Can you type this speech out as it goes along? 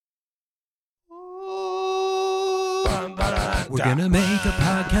We're gonna make a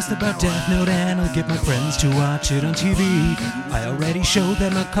podcast about Death Note and I'll get my friends to watch it on TV. I already showed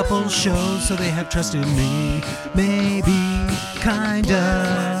them a couple shows, so they have trusted me. Maybe, kinda.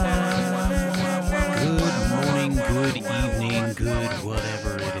 Good morning, good evening, good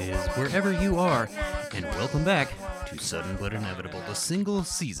whatever it is, wherever you are, and welcome back to Sudden But Inevitable, the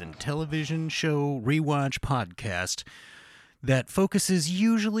single-season television show rewatch podcast that focuses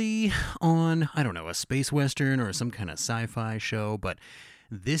usually on, I don't know, a space western or some kind of sci-fi show, but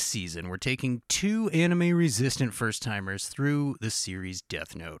this season we're taking two anime-resistant first-timers through the series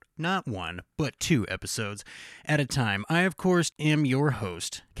Death Note. Not one, but two episodes at a time. I, of course, am your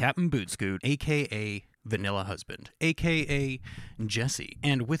host, Captain Bootscoot, a.k.a. Vanilla Husband, a.k.a. Jesse,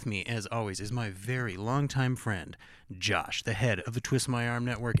 and with me, as always, is my very longtime friend, Josh, the head of the Twist My Arm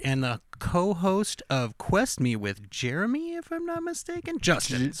Network, and the co-host of Quest Me with Jeremy, if I'm not mistaken.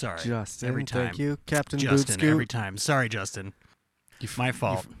 Justin, sorry. Justin, every time. thank you. Captain Justin, Bootscoot. every time. Sorry, Justin. My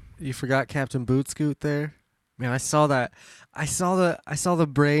fault. You forgot Captain Bootscoot there? Man, I saw that. I saw the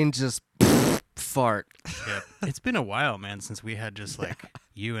brain just fart. Yep. It's been a while, man, since we had just like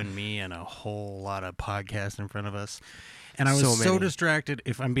you and me and a whole lot of podcasts in front of us. And I was so distracted.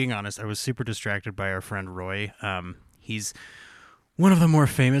 If I'm being honest, I was super distracted by our friend Roy. He's one of the more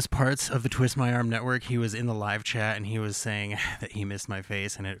famous parts of the Twist My Arm Network. He was in the live chat and he was saying that he missed my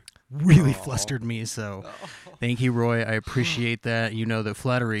face, and it really flustered me. So thank you, Roy. I appreciate that. You know that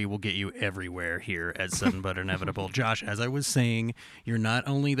flattery will get you everywhere here at Sudden But Inevitable. Josh, as I was saying, you're not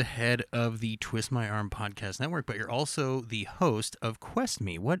only the head of the Twist My Arm podcast network, but you're also the host of Quest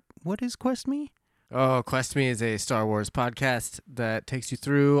Me. What is Quest Me? Oh, Quest Me is a Star Wars podcast that takes you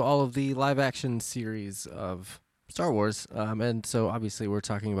through all of the live-action series of Star Wars. And so, obviously, we're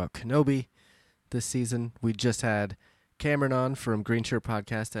talking about Kenobi this season. We just had Cameron on from Green Shirt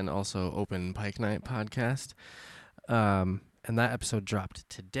Podcast and also Open Pike Night Podcast. And that episode dropped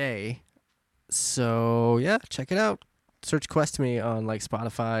today. So, yeah, check it out. Search Quest Me on, like,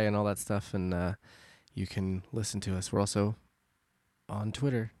 Spotify and all that stuff, and you can listen to us. We're also on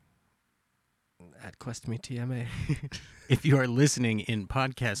Twitter at QuestMeTMA. If you are listening in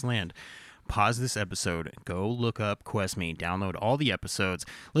podcast land, pause this episode, go look up Quest Me, download all the episodes,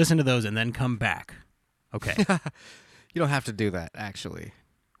 listen to those, and then come back. Okay. You don't have to do that, actually.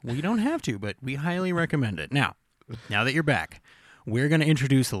 Well, you don't have to, but we highly recommend it. Now that you're back, we're going to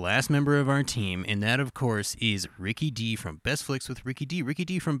introduce the last member of our team, and that, of course, is Ricky D from Best Flicks with Ricky D. Ricky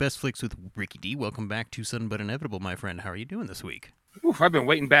D from Best Flicks with Ricky D. Welcome back to Sudden But Inevitable, my friend. How are you doing this week? Oof, I've been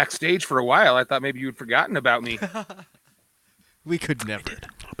waiting backstage for a while. I thought maybe you'd forgotten about me. We could never. A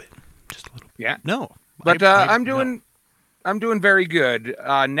little bit. Just a little bit. Yeah. No. But I'm doing very good.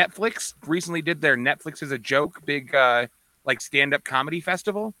 Netflix recently did their Netflix is a Joke big like stand-up comedy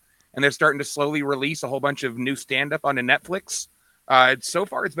festival, and they're starting to slowly release a whole bunch of new stand-up onto Netflix. So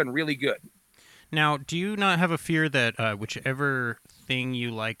far, it's been really good. Now, do you not have a fear that whichever thing you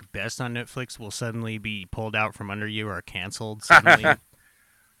like best on Netflix will suddenly be pulled out from under you or canceled suddenly?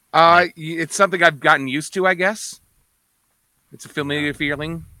 It's something I've gotten used to, I guess. It's a familiar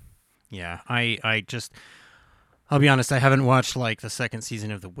feeling. Yeah, I'll be honest, I haven't watched like the second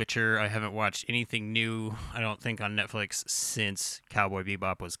season of The Witcher. I haven't watched anything new, I don't think, on Netflix since Cowboy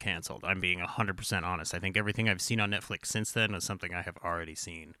Bebop was canceled. I'm being 100% honest. I think everything I've seen on Netflix since then is something I have already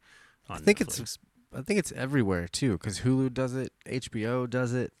seen on Netflix. I think it's everywhere, too, because Hulu does it, HBO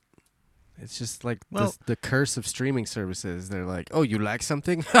does it. It's just like the curse of streaming services. They're like, oh, you like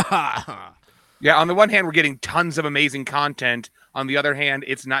something? Yeah, on the one hand, we're getting tons of amazing content. On the other hand,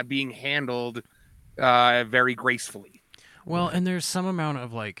 it's not being handled very gracefully. Well, and there's some amount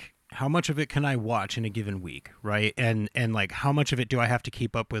of like, how much of it can I watch in a given week, right? And like, how much of it do I have to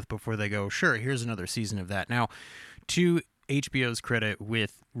keep up with before they go, sure, here's another season of that. Now, to HBO's credit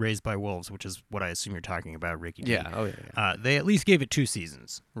with Raised by Wolves, which is what I assume you're talking about, Ricky D. Yeah, they at least gave it 2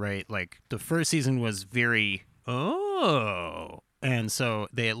 seasons, right? Like, the first season was very, and so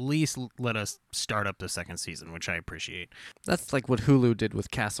they at least let us start up the second season, which I appreciate. That's like what Hulu did with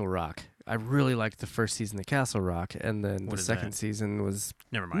Castle Rock. I really liked the first season of Castle Rock, and then the second season was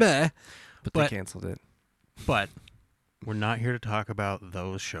never mind. Meh, but they canceled it. But we're not here to talk about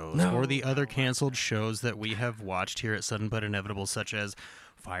those shows or the other canceled shows that we have watched here at Sudden But Inevitable, such as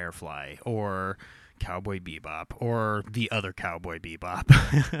Firefly or Cowboy Bebop or the other Cowboy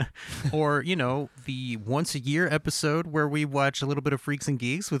Bebop or, you know, the once a year episode where we watch a little bit of Freaks and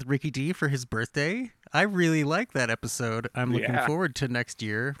Geeks with Ricky D for his birthday. I really like that episode. I'm looking forward to next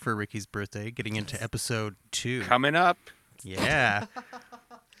year for Ricky's birthday, getting into episode 2. Coming up. Yeah.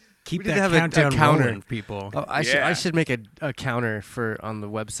 Keep We need that to have countdown a counter. rolling, people. Oh, I Yeah. should make a counter on the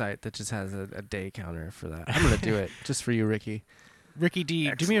website that just has a day counter for that. I'm gonna do it just for you, Ricky. Ricky D, do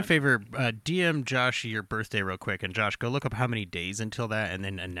me a Excellent. favor. DM Josh your birthday real quick, and Josh, go look up how many days until that, and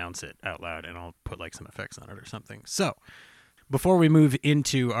then announce it out loud, and I'll put like some effects on it or something. So, before we move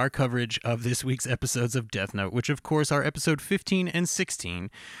into our coverage of this week's episodes of Death Note, which of course are episode 15 and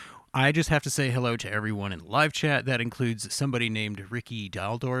 16, I just have to say hello to everyone in the live chat. That includes somebody named Ricky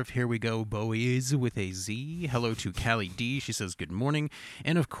Daldorf. Here we go, Bowies with a Z. Hello to Callie D. She says good morning.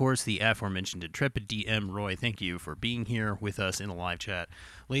 And of course, the aforementioned Intrepid DM Roy. Thank you for being here with us in the live chat.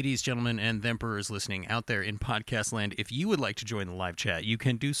 Ladies, gentlemen, and Themperers listening out there in podcast land, if you would like to join the live chat, you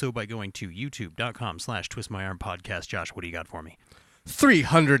can do so by going to youtube.com/twistmyarmpodcast. Josh, what do you got for me?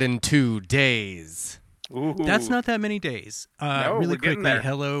 302 days. Ooh. That's not that many days. No, Really we're getting quickly, there.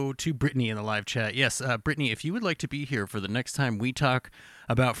 hello to Brittany in the live chat. Yes, Brittany, if you would like to be here for the next time we talk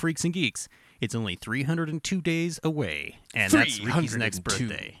about Freaks and Geeks, it's only 302 days away, and that's Ricky's next 302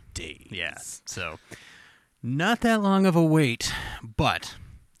 birthday. days. Yeah, so not that long of a wait, but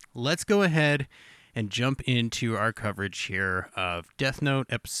let's go ahead and jump into our coverage here of Death Note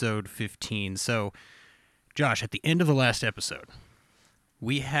episode 15. So, Josh, at the end of the last episode,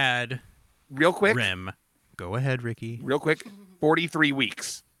 we had Real quick. Rem. Go ahead, Ricky. Real quick. 43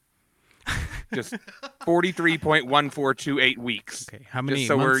 weeks. Just 43.1428 weeks. Okay, how many Just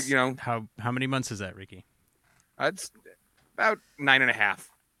so months? we're, you know, how many months is that, Ricky? it's about 9.5.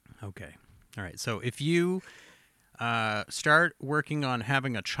 Okay, all right. So if you start working on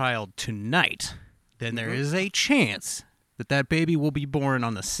having a child tonight, then there is a chance that that baby will be born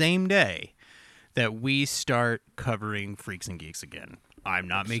on the same day that we start covering Freaks and Geeks again. I'm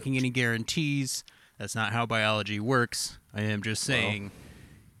not making any guarantees. That's not how biology works. I am just saying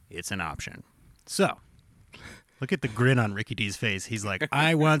it's an option. So, look at the grin on Ricky D's face. He's like,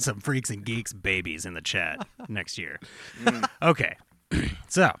 I want some Freaks and Geeks babies in the chat next year. Okay,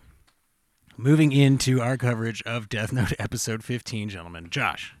 so moving into our coverage of Death Note episode 15, gentlemen.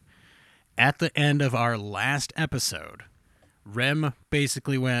 Josh, at the end of our last episode, Rem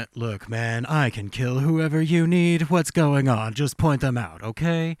basically went, look, man, I can kill whoever you need. What's going on? Just point them out,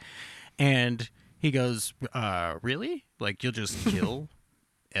 okay? And he goes, really? Like, you'll just kill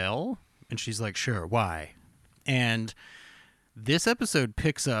L? And she's like, sure, why? And this episode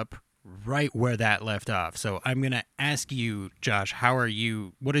picks up right where that left off. So I'm going to ask you, Josh,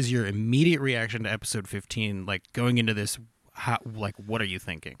 what is your immediate reaction to episode 15? Like, going into this, what are you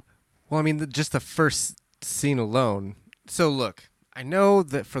thinking? Well, I mean, just the first scene alone. So look, I know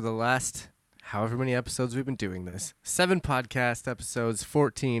that for the last however many episodes we've been doing this, 7 podcast episodes,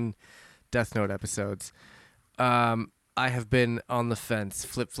 14 Death Note episodes, I have been on the fence,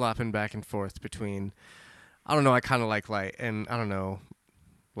 flip-flopping back and forth between, I don't know, I kind of like Light, and I don't know,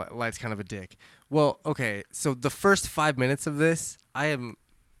 Light's kind of a dick. Well, okay, so the first 5 minutes of this, I'm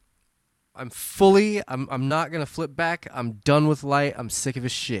not going to flip back. I'm done with Light. I'm sick of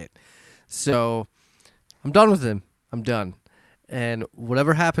his shit. So I'm done with him. I'm done. And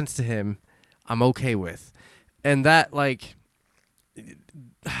whatever happens to him, I'm okay with. And that, like,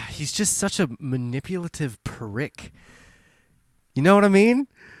 he's just such a manipulative prick. You know what I mean?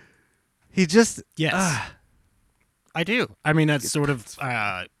 He just... Yes. I do. I mean, that's sort of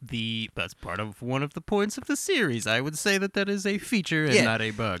that's part of one of the points of the series. I would say that is a feature and not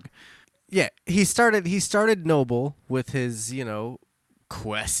a bug. Yeah, he started Noble with his,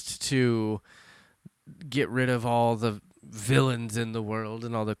 quest to get rid of all the villains in the world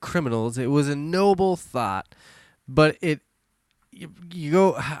and all the criminals. It was a noble thought, but I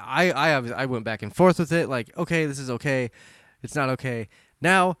went back and forth with it. Like, okay, this is okay, it's not okay.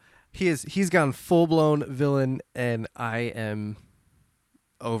 Now he's gone full blown villain, and I am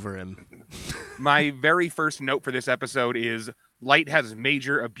over him. My very first note for this episode is Light has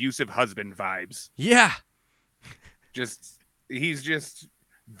major abusive husband vibes. Yeah, He's just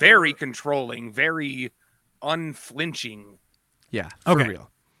very controlling, very unflinching. yeah, for Okay.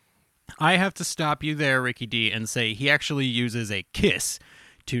 real. I have to stop you there, Ricky D, and say he actually uses a kiss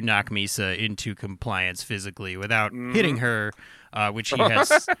to knock Misa into compliance physically without hitting her, which he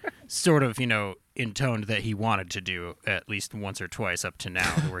has sort of, intoned that he wanted to do at least once or twice up to now,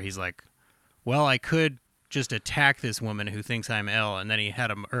 where he's like, well, I could just attack this woman who thinks I'm L, and then he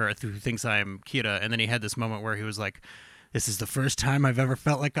had who thinks I'm Kira, and then he had this moment where he was like, this is the first time I've ever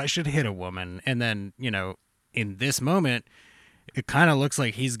felt like I should hit a woman. And then, in this moment, it kind of looks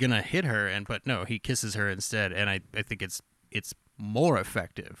like he's going to hit her, but no, he kisses her instead. And I think it's more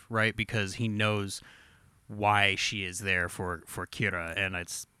effective, right? Because he knows why she is there for Kira. And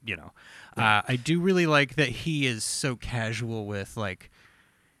it's, I do really like that he is so casual with, like,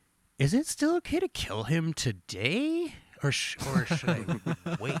 is it still okay to kill him today, or should I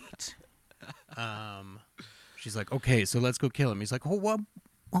wait? She's like, okay, so let's go kill him. He's like, oh, well,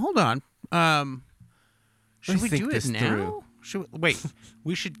 hold on. Should we do it now? Wait,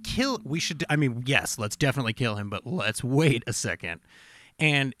 we should. I mean, yes, let's definitely kill him, but let's wait a second.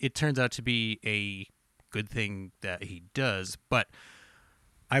 And it turns out to be a good thing that he does. But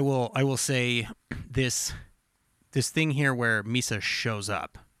I will say this thing here where Misa shows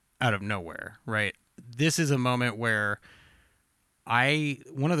up out of nowhere, right? This is a moment where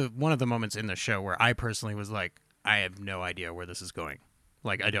one of the moments in the show where I personally was like, I have no idea where this is going.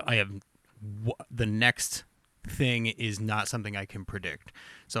 Like the next thing is not something I can predict.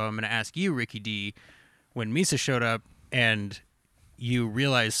 So I'm going to ask you, Ricky D, when Misa showed up and you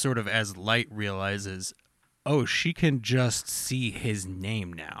realize, sort of as Light realizes, oh, she can just see his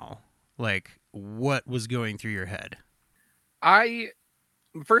name now. Like, what was going through your head?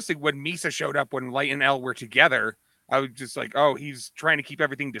 First thing, when Misa showed up, when Light and Elle were together, I was just like, oh, he's trying to keep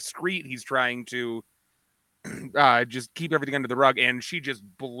everything discreet. He's trying to just keep everything under the rug, and she just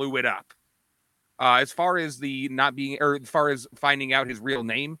blew it up. As far as as far as finding out his real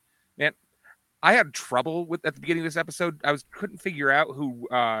name, man, I had trouble with at the beginning of this episode. Couldn't figure out who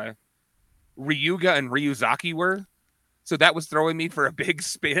Ryuga and Ryuzaki were, so that was throwing me for a big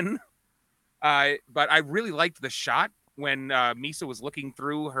spin. But I really liked the shot when Misa was looking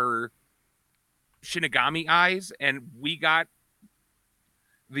through her Shinigami eyes, and we got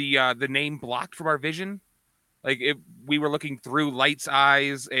the name blocked from our vision. Like, we were looking through Light's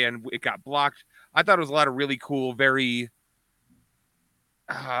eyes, and it got blocked. I thought it was a lot of really cool, very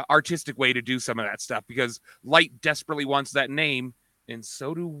artistic way to do some of that stuff, because Light desperately wants that name, and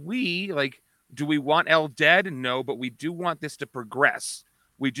so do we. Like, do we want Elle dead? No, but we do want this to progress.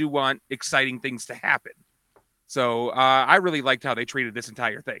 We do want exciting things to happen. So I really liked how they treated this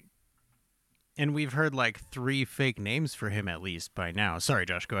entire thing. And we've heard like 3 fake names for him at least by now. Sorry,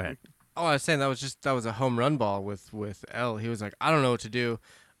 Josh, go ahead. Oh, I was saying that was a home run ball with Elle. He was like, I don't know what to do.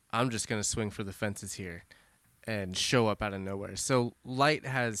 I'm just going to swing for the fences here and show up out of nowhere. So Light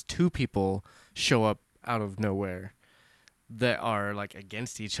has 2 people show up out of nowhere that are like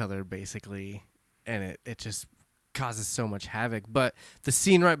against each other basically, and it just causes so much havoc. But the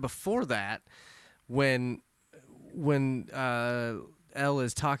scene right before that, when Elle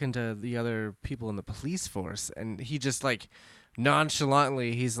is talking to the other people in the police force, and he just like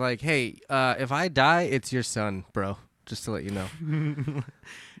nonchalantly, he's like, hey, if I die, it's your son, bro, just to let you know.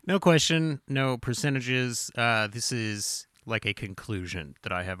 No question, no percentages. This is like a conclusion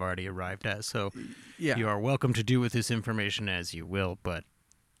that I have already arrived at. So yeah, you are welcome to do with this information as you will, but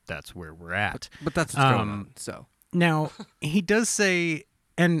that's where we're at. But that's what's going on. So now he does say,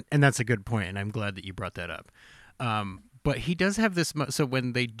 and that's a good point, and I'm glad that you brought that up. But he does have this. So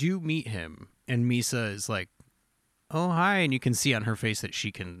when they do meet him, and Misa is like, "Oh, hi," and you can see on her face that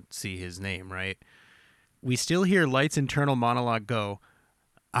she can see his name, right? We still hear Light's internal monologue go,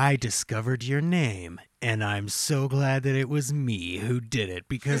 I discovered your name, and I'm so glad that it was me who did it,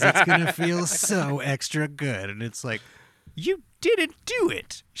 because it's going to feel so extra good. And it's like, you didn't do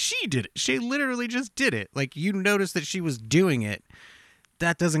it. She did it. She literally just did it. Like, you noticed that she was doing it.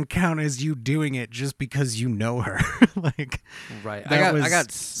 That doesn't count as you doing it just because you know her. Like, right. I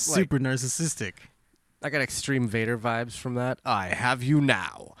got super narcissistic. I got extreme Vader vibes from that. I have you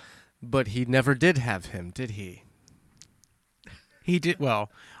now. But he never did have him, did he? He did.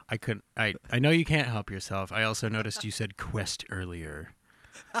 Well, I know you can't help yourself. I also noticed you said quest earlier.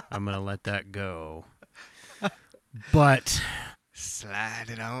 I'm going to let that go. But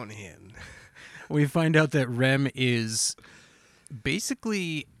slide it on in. We find out that Rem is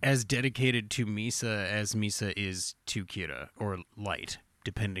basically as dedicated to Misa as Misa is to Kira, or Light,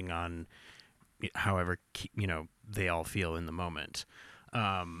 depending on however, they all feel in the moment.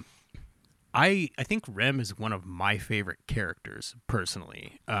 I think Rem is one of my favorite characters,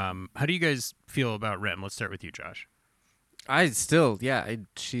 personally. How do you guys feel about Rem? Let's start with you, Josh.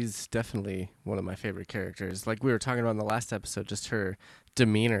 She's definitely one of my favorite characters. Like we were talking about in the last episode, just her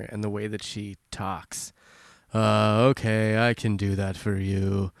demeanor and the way that she talks. Okay, I can do that for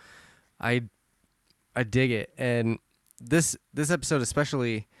you. I dig it. And this episode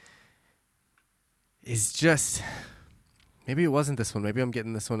especially is just... Maybe it wasn't this one. Maybe I'm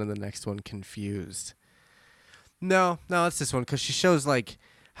getting this one and the next one confused. No, it's this one, because she shows like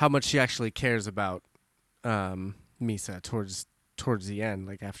how much she actually cares about Misa towards the end.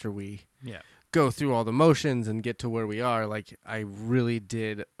 Like after we go through all the motions and get to where we are, like I really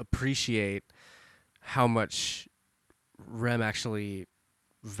did appreciate how much Rem actually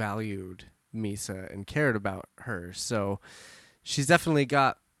valued Misa and cared about her. So she's definitely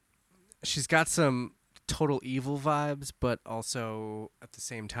got she's got some total evil vibes, but also at the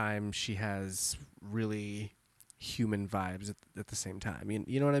same time she has really human vibes at the same time.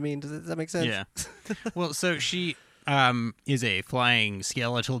 You know what I mean? Does that make sense? Yeah. Well, so she is a flying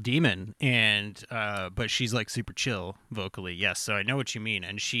skeletal demon, and but she's like super chill vocally. Yes, so I know what you mean.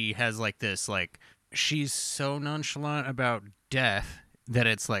 And she has like this like she's so nonchalant about death that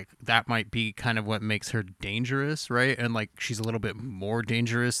it's like that might be kind of what makes her dangerous, right? And like she's a little bit more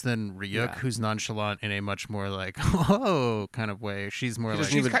dangerous than Ryuk, Yeah. who's nonchalant in a much more like oh kind of way. She's more like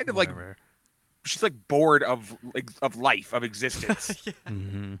She's kind of like whatever. she's like bored of life, of existence.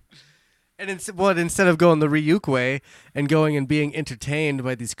 Mhm. And instead of going the Ryuk way and going and being entertained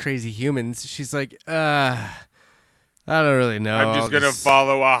by these crazy humans, she's like, I don't really know. I'm I'll just gonna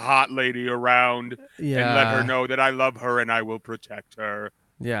follow a hot lady around Yeah. and let her know that I love her and I will protect her.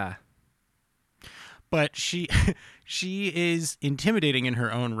 Yeah. But she is intimidating in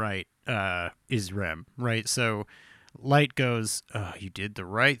her own right, is Rem, right? So Light goes, oh, you did the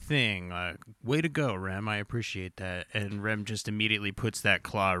right thing. Way to go, Rem. I appreciate that. And Rem just immediately puts that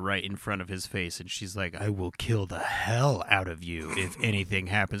claw right in front of his face, and she's like, I will kill the hell out of you if anything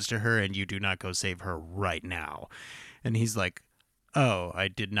happens to her and you do not go save her right now. And he's like, oh, I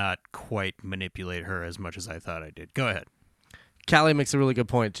did not quite manipulate her as much as I thought I did. Go ahead. Callie makes a really good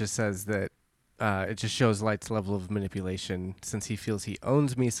point. Just says that it just shows Light's level of manipulation. Since he feels he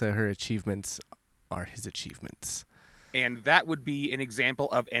owns Misa, her achievements are his achievements. And that would be an example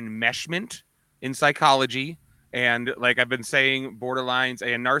of enmeshment in psychology. And like I've been saying, borderlines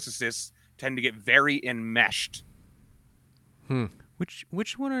and narcissists tend to get very enmeshed.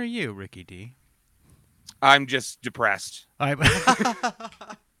 Which one are you, Ricky D? I'm just depressed. I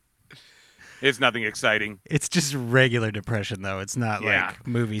It's nothing exciting. It's just regular depression, though. It's not Yeah. like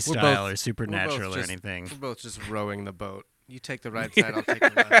movie We're style both- or supernatural or just- anything. We're both just rowing the boat. You take the right side, I'll take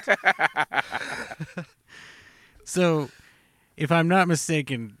the left. So, if I'm not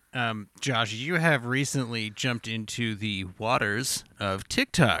mistaken, Josh, you have recently jumped into the waters of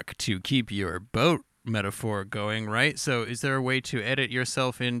TikTok to keep your boat metaphor going, right? So, is there a way to edit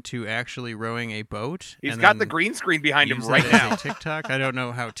yourself into actually rowing a boat? He's and got the then green screen behind him use right that as now. a TikTok? I don't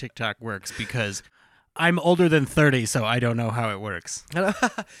know how TikTok works because I'm older than 30, so I don't know how it works.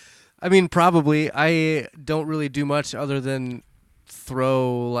 I mean, probably. I don't really do much other than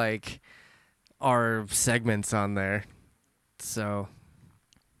throw like our segments on there. So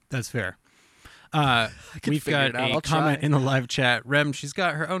That's fair. could We've figure got it out. a I'll comment try. in the live chat. Rem, she's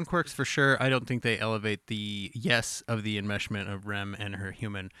got her own quirks for sure. I don't think they elevate the yes of the enmeshment of Rem and her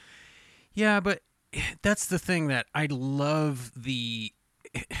human. Yeah, but that's the thing that I love the...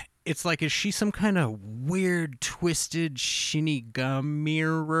 It's like, is she some kind of weird, twisted Shinigami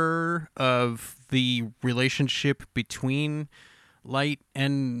of the relationship between Light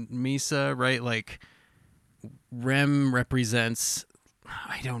and Misa, right? Like, Rem represents,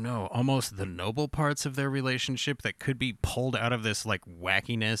 I don't know, almost the noble parts of their relationship that could be pulled out of this like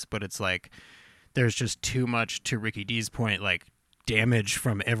wackiness, but it's like there's just too much, to Ricky D's point, like damage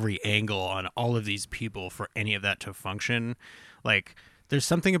from every angle on all of these people for any of that to function. Like there's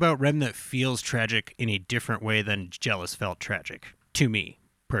something about Rem that feels tragic in a different way than Jealous felt tragic to me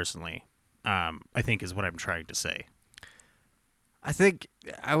personally. I think is what I'm trying to say. I think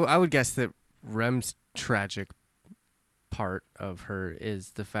I would guess that Rem's tragic part of her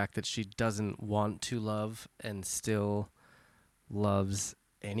is the fact that she doesn't want to love and still loves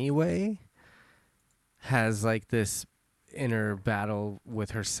anyway. Has like this inner battle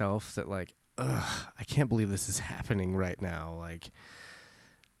with herself that like, ugh, I can't believe this is happening right now. Like,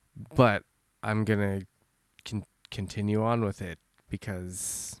 but I'm gonna continue on with it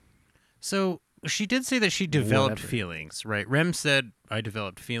because. So she did say that she developed Whatever. feelings, right? Rem said, I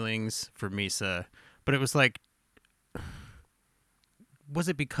developed feelings for Misa, but it was like, was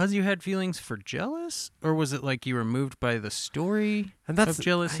it because you had feelings for Jealous? Or was it like you were moved by the story And that's of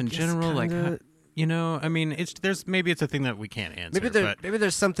Jealous I in guess general? Like, kinda- you know, I mean, maybe it's a thing that we can't answer. maybe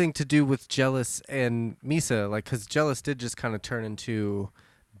there's something to do with Jealous and Misa, like because Jealous did just kind of turn into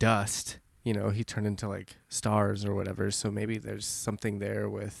dust. You know, he turned into like stars or whatever. So maybe there's something there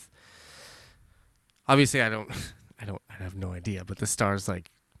with. Obviously, I have no idea. But the stars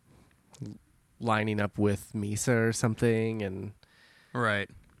like lining up with Misa or something, and Right.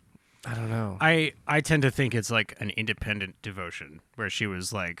 I don't know. I tend to think it's like an independent devotion where she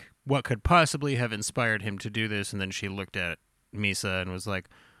was like, what could possibly have inspired him to do this? And then she looked at Misa and was like,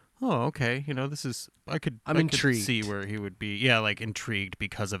 oh, okay, you know, this is, I could intrigued. see where he would be, yeah, like intrigued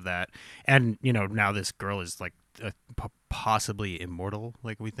because of that. And, you know, now this girl is like possibly immortal,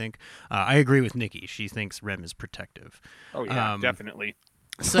 like we think. I agree with Nikki. She thinks Rem is protective. Oh yeah, definitely.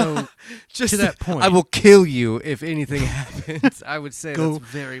 So Just to that point, I will kill you if anything happens. I would say Go that's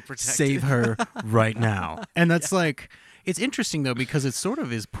very protected. save her right now. And that's like, it's interesting though, because it sort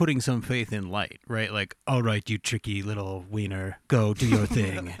of is putting some faith in Light, right? Like, all right, you tricky little wiener, go do your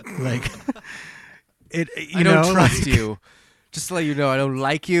thing. Like, I don't trust like, you. Just to let you know, I don't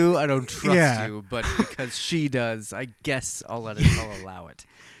like you. I don't trust Yeah. you. But because she does, I guess I'll allow it.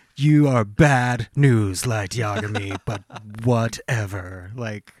 You are bad news, Light Yagami, but whatever.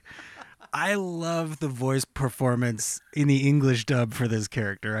 Like, I love the voice performance in the English dub for this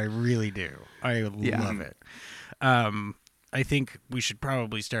character. I really do. I love it. I think we should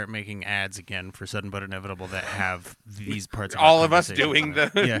probably start making ads again for Sudden But Inevitable that have these parts. Of All of us conversations doing in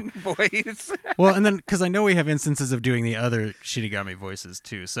it. the Yeah. voice. Well, and then because I know we have instances of doing the other Shinigami voices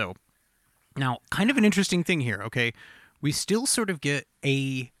too. So now, kind of an interesting thing here. Okay, we still sort of get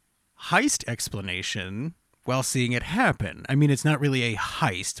a heist explanation while seeing it happen. I mean, it's not really a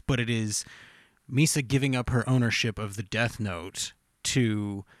heist, but it is Misa giving up her ownership of the Death Note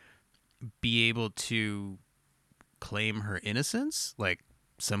to be able to claim her innocence, like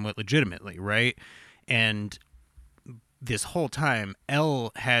somewhat legitimately, right? And this whole time,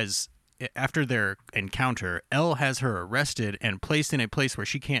 L has, after their encounter, L has her arrested and placed in a place where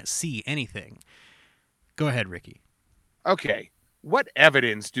she can't see anything. Go ahead, Ricky. Okay. What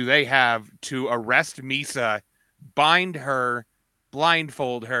evidence do they have to arrest Misa, bind her,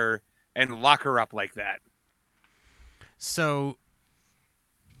 blindfold her, and lock her up like that? So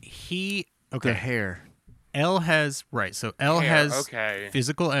he The okay. hair. L has right. So L Hair, has okay.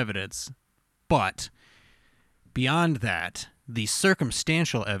 physical evidence, but beyond that, the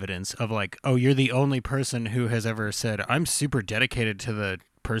circumstantial evidence of like, oh, you're the only person who has ever said, I'm super dedicated to the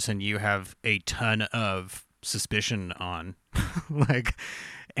person you have a ton of suspicion on. Like,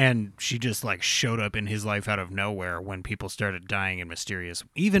 and she just like showed up in his life out of nowhere when people started dying in mysterious,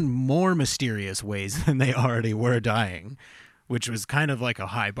 even more mysterious ways than they already were dying, which was kind of like a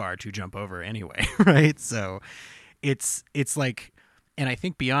high bar to jump over anyway, right? So it's like, and I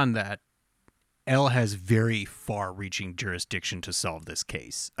think beyond that, L has very far-reaching jurisdiction to solve this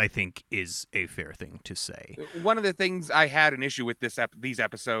case, I think is a fair thing to say. One of the things I had an issue with these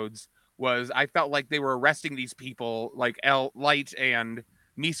episodes was I felt like they were arresting these people, like Light and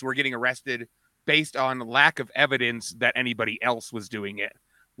Misa were getting arrested based on lack of evidence that anybody else was doing it,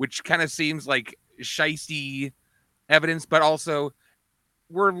 which kind of seems like shisty evidence, but also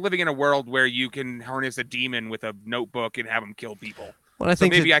we're living in a world where you can harness a demon with a notebook and have him kill people. Well, I So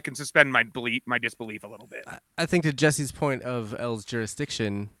think maybe I can suspend my disbelief a little bit. I think to Jesse's point of L's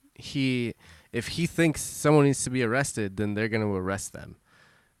jurisdiction, if he thinks someone needs to be arrested, then they're going to arrest them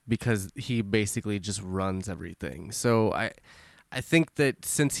because he basically just runs everything. So I think that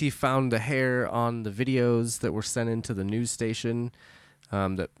since he found the hair on the videos that were sent into the news station,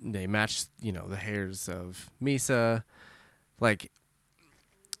 that they matched, the hairs of Misa, like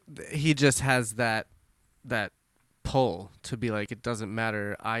he just has that pull to be like, it doesn't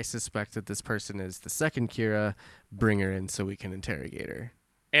matter. I suspect that this person is the second Kira. Bring her in so we can interrogate her.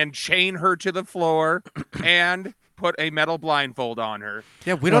 And chain her to the floor and put a metal blindfold on her.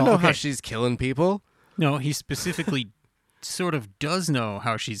 Yeah, we don't know how okay. she's killing people. No, he specifically sort of does know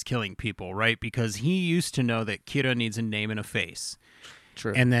how she's killing people, right? Because he used to know that Kira needs a name and a face.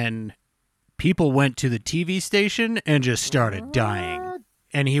 True. And then people went to the TV station and just started dying.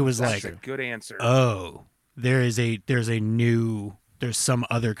 And he was That's like, a good answer. oh, there's some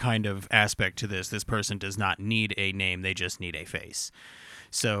other kind of aspect to this. This person does not need a name. They just need a face.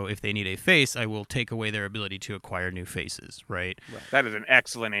 So if they need a face, I will take away their ability to acquire new faces, right? That is an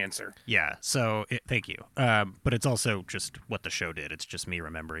excellent answer. Yeah, so thank you. But it's also just what the show did. It's just me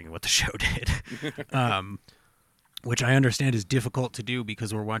remembering what the show did. Which I understand is difficult to do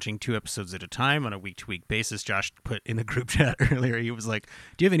because we're watching 2 episodes at a time on a week-to-week basis. Josh put in the group chat earlier, he was like,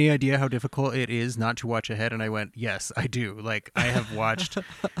 do you have any idea how difficult it is not to watch ahead? And I went, yes, I do. Like, I have watched,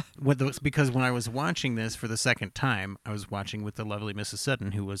 because when I was watching this for the second time, I was watching with the lovely Mrs.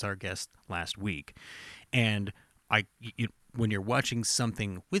 Sutton, who was our guest last week. And when you're watching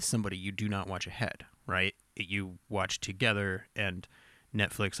something with somebody, you do not watch ahead, right? You watch together, and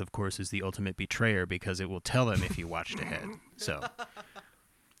Netflix, of course, is the ultimate betrayer because it will tell them if you watched ahead. So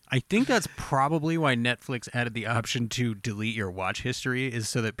I think that's probably why Netflix added the option to delete your watch history, is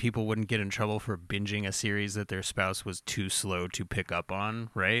so that people wouldn't get in trouble for binging a series that their spouse was too slow to pick up on,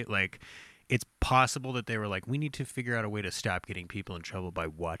 right? Like, it's possible that they were like, we need to figure out a way to stop getting people in trouble by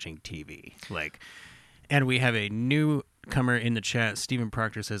watching TV. Like, and we have a newcomer in the chat. Stephen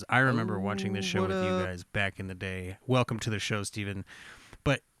Proctor says, I remember watching this show with you guys back in the day. Welcome to the show, Stephen.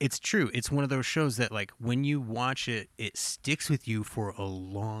 But it's true. It's one of those shows that, like, when you watch it, it sticks with you for a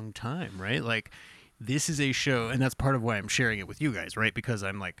long time, right? Like, this is a show, and that's part of why I'm sharing it with you guys, right? Because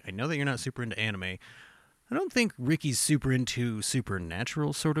I'm like, I know that you're not super into anime. I don't think Ricky's super into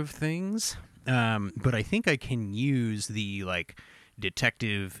supernatural sort of things, but I think I can use the, like,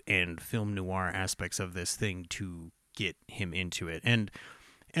 detective and film noir aspects of this thing to get him into it. And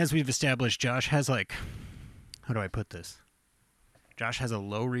as we've established, Josh has, like, how do I put this? Josh has a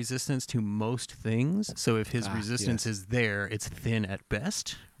low resistance to most things, so if his resistance is there, it's thin at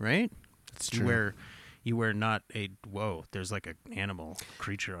best, right? That's true. You wear not a there's like an animal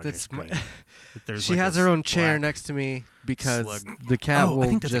creature on your screen. She has her own chair next to me because the cat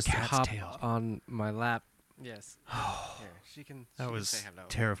will just hop on my lap. Yes. Here, she can. That was say hello.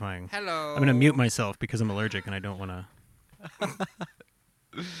 terrifying. Hello. I'm gonna mute myself because I'm allergic and I don't want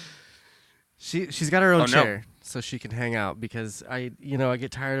to. She's got her own no. chair so she can hang out because I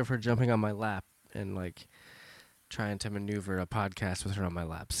get tired of her jumping on my lap and like trying to maneuver a podcast with her on my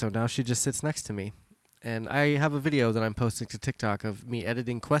lap. So now she just sits next to me. And I have a video that I'm posting to TikTok of me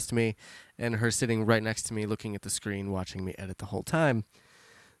editing Quest Me and her sitting right next to me looking at the screen watching me edit the whole time.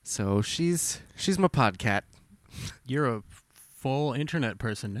 So she's my podcat. You're a full internet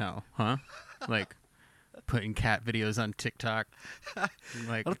person now, huh? Like putting cat videos on TikTok. Like,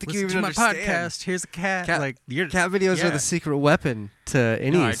 I don't think listen you even to my understand. podcast. Here's a cat. Like cat videos are the secret weapon to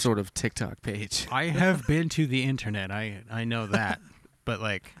any sort of TikTok page. I have been to the internet. I know that, but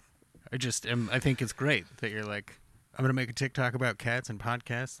like, I think it's great that you're like, I'm gonna make a TikTok about cats and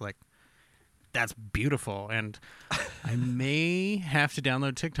podcasts. Like, that's beautiful, and I may have to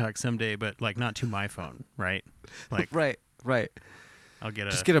download TikTok someday, but like not to my phone, right? Like, right. I'll get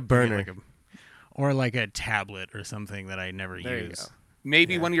a burner. Or like a tablet or something that I never There use. You go.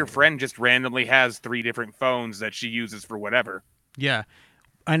 Maybe one of your friends just randomly has 3 different phones that she uses for whatever. Yeah.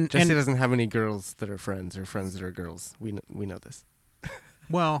 And Jesse doesn't have any girls that are friends or friends that are girls. We know this.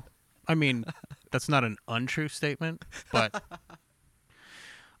 Well, I mean, that's not an untrue statement, but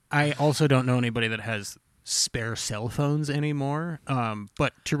I also don't know anybody that has spare cell phones anymore.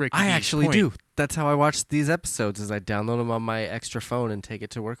 But to Ricky's I actually point, do. That's how I watch these episodes is I download them on my extra phone and take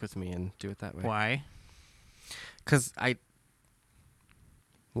it to work with me and do it that way. Why? Because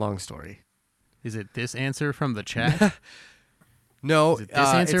long story. Is it this answer from the chat? No, Is it this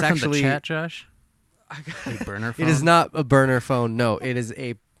answer it's from actually, the chat, Josh? A burner phone? It is not a burner phone. No, it is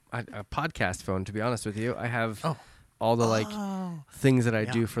a podcast phone, to be honest with you. I have all the things that I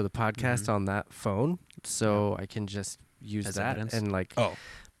do for the podcast on that phone, so I can just use as that evidence? and like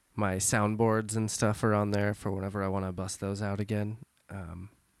my soundboards and stuff are on there for whenever I want to bust those out again.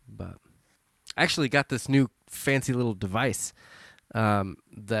 But I actually got this new fancy little device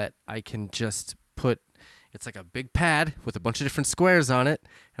that I can just put. It's like a big pad with a bunch of different squares on it,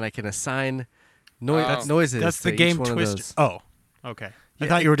 and I can assign noises. That's the to game each one of Twister. those. Oh, okay. I Yeah,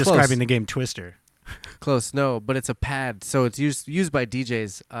 thought you were close. describing the game Twister. Close, no, but it's a pad, so it's used by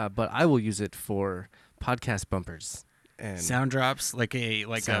DJs. But I will use it for podcast bumpers and Sound drops, like a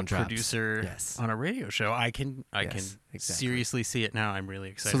Sound drops, producer yes. on a radio show. I can exactly. seriously see it now. I'm really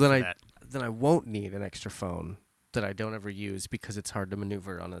excited. So then for that. then I won't need an extra phone that I don't ever use because it's hard to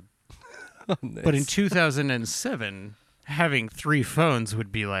maneuver on a. On this. But in 2007, having 3 phones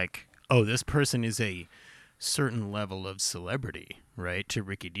would be like, oh, this person is a certain level of celebrity, right? To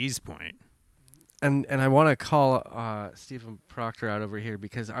Ricky D's point. And I want to call Stephen Proctor out over here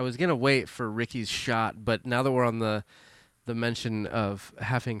because I was gonna wait for Ricky's shot, but now that we're on the mention of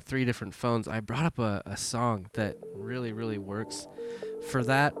having 3 different phones, I brought up a song that really, really works for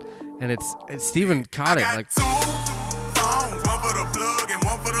that, and it's Stephen caught it like. 2 phones, 1 for the plug and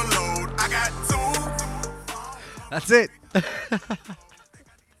 1 for the load. I got 2. That's it.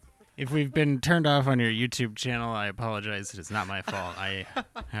 If we've been turned off on your YouTube channel, I apologize. It is not my fault. I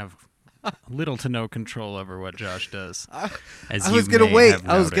have little to no control over what Josh does. As I was you gonna may wait. have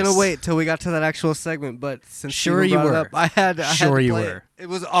I was gonna noticed. wait till we got to that actual segment, but since Sure Steven you brought it were. up, I had Sure to you play were. It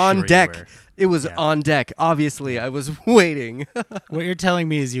was on Sure you deck. were. It was Yeah. on deck. Obviously, I was waiting. What you're telling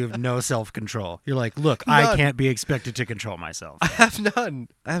me is you have no self-control. You're like, look, I None. can't be expected to control myself. I have none.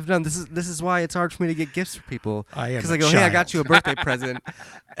 This is why it's hard for me to get gifts for people. I am Because a I go, hey, I got child. you a birthday present,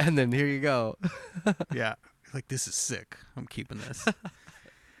 and then here you go. Yeah. Like, this is sick. I'm keeping this.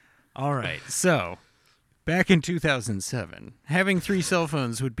 All right. So, back in 2007, having 3 cell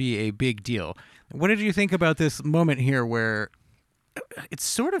phones would be a big deal. What did you think about this moment here where it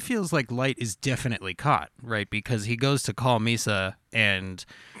sort of feels like Light is definitely caught, right? Because he goes to call Misa, and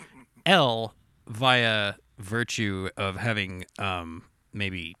L, via virtue of having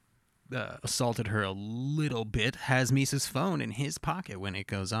maybe assaulted her a little bit, has Misa's phone in his pocket when it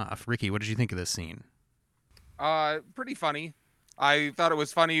goes off. Ricky, what did you think of this scene? Pretty funny. I thought it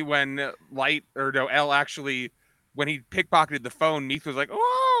was funny when Elle actually, when he pickpocketed the phone, Misa was like,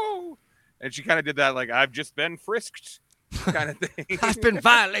 "Oh!" And she kind of did that, like, "I've just been frisked," kind of thing. I've been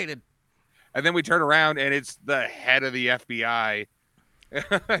violated. And then we turn around and it's the head of the FBI,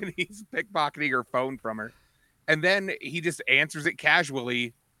 and he's pickpocketing her phone from her. And then he just answers it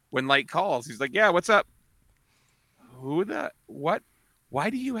casually when Light calls. He's like, "Yeah, what's up? What? Why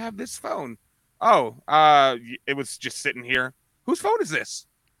do you have this phone?" "Oh, it was just sitting here." "Whose phone is this?"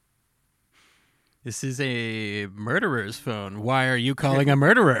 This is a murderer's phone. Why are you calling a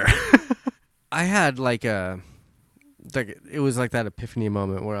murderer? I had it was like that epiphany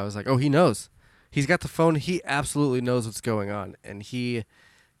moment where I was like, oh, he knows. He's got the phone. He absolutely knows what's going on. And he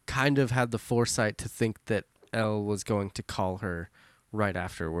kind of had the foresight to think that Elle was going to call her right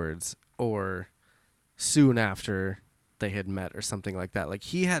afterwards or soon after they had met or something like that. Like,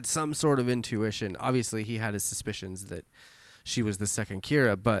 he had some sort of intuition. Obviously, he had his suspicions that she was the second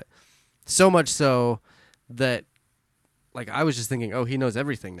Kira, but so much so that, like, I was just thinking, oh, he knows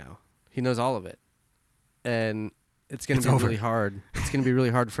everything now. He knows all of it. And it's going to be really hard. It's going to be really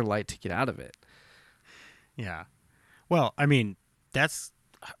hard for Light to get out of it. Yeah. Well, I mean, this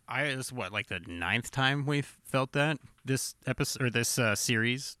is like the 9th time we've felt that this episode or this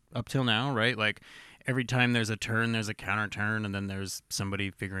series up till now, right? Like, every time there's a turn, there's a counter turn, and then there's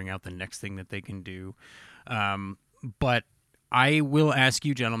somebody figuring out the next thing that they can do. But I will ask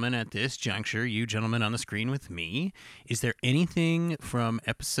you gentlemen at this juncture, you gentlemen on the screen with me, is there anything from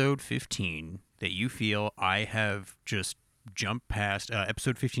episode 15 that you feel I have just jumped past?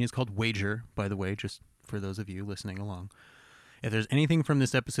 Episode 15 is called Wager, by the way, just for those of you listening along. If there's anything from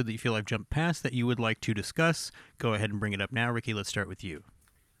this episode that you feel I've jumped past that you would like to discuss, go ahead and bring it up now. Ricky, let's start with you.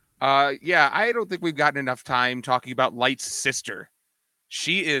 Yeah, I don't think we've gotten enough time talking about Light's sister.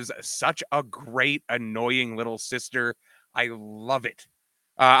 She is such a great, annoying little sister. I love it.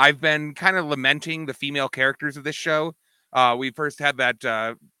 I've been kind of lamenting the female characters of this show. We first had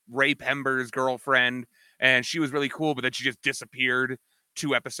that Ray Pember's girlfriend, and she was really cool, but then she just disappeared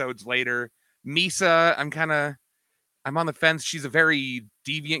 2 episodes later. Misa, I'm on the fence. She's a very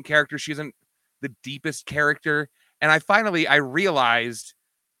deviant character. She isn't the deepest character. And I realized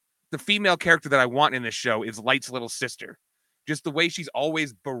the female character that I want in this show is Light's little sister. Just the way she's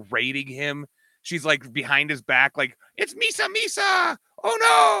always berating him. She's like behind his back, like, "It's Misa. Oh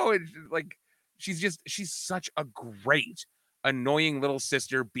no." And like, she's such a great, annoying little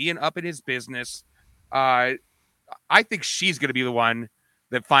sister being up in his business. I think she's going to be the one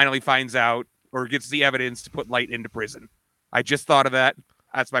that finally finds out or gets the evidence to put Light into prison. I just thought of that.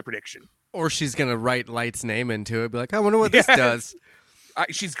 That's my prediction. Or she's going to write Light's name into it. Be like, I wonder what this does.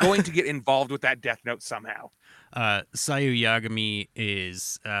 She's going to get involved with that Death Note somehow. Sayu Yagami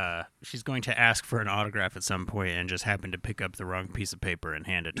is she's going to ask for an autograph at some point and just happen to pick up the wrong piece of paper and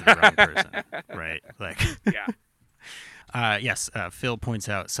hand it to the wrong person. Right? Like, yeah. Yes, Phil points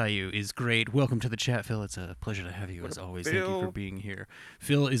out Sayu is great. Welcome to the chat, Phil. It's a pleasure to have you as always. Phil. Thank you for being here.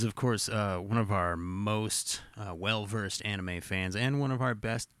 Phil is, of course, one of our most well-versed anime fans and one of our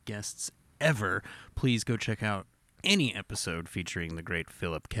best guests ever. Please go check out any episode featuring the great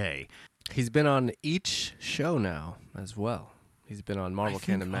Philip K. He's been on each show now as well. He's been on Marvel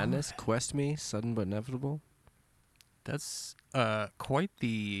Canon Madness, Quest Me, Sudden But Inevitable. That's quite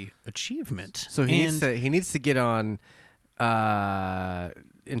the achievement. So he needs to get on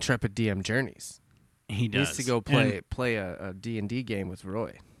Intrepid DM Journeys. He does. He needs to go play a D&D game with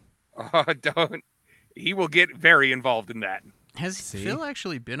Roy. Don't. He will get very involved in that. Has Phil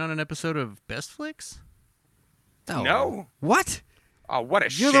actually been on an episode of Best Flicks? Oh. No. What? Oh, what a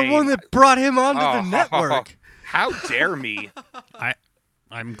shame. You're the one that brought him onto the network. How dare me?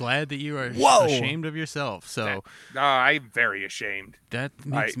 I'm glad that you are ashamed of yourself. So I'm very ashamed. That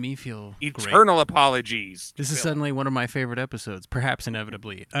makes me feel eternal great. Apologies. This is suddenly one of my favorite episodes, perhaps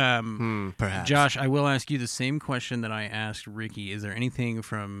inevitably. Perhaps. Josh, I will ask you the same question that I asked Ricky. Is there anything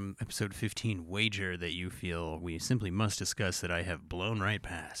from episode 15, Wager, that you feel we simply must discuss that I have blown right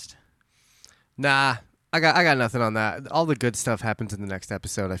past? Nah, I got nothing on that. All the good stuff happens in the next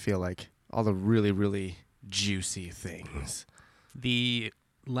episode, I feel like. All the really, really juicy things. The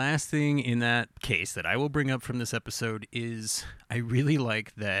last thing in that case that I will bring up from this episode is I really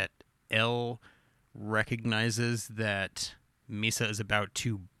like that Elle recognizes that Misa is about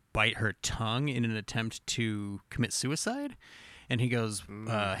to bite her tongue in an attempt to commit suicide. And he goes,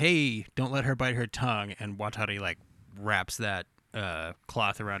 hey, don't let her bite her tongue. And Watari like wraps that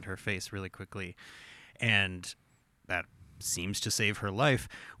cloth around her face really quickly. And that seems to save her life.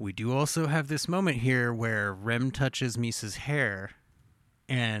 We do also have this moment here where Rem touches Misa's hair,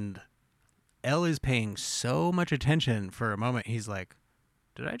 and Elle is paying so much attention for a moment. He's like,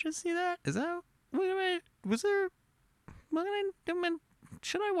 "Did I just see that? Is that? Was there?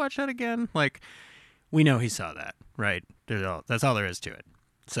 Should I watch that again?" Like, we know he saw that, right? That's all there is to it.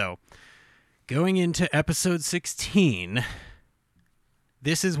 So, going into episode 16,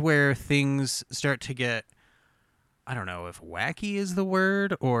 this is where things start to get, I don't know if wacky is the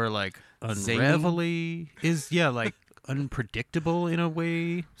word, or like unravelly is, like unpredictable in a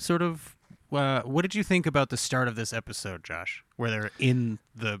way, sort of. What did you think about the start of this episode, Josh, where they're in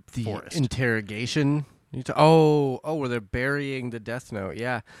the forest? Interrogation. Where they're burying the Death Note.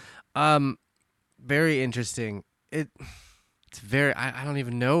 Yeah. Very interesting. It's very, I don't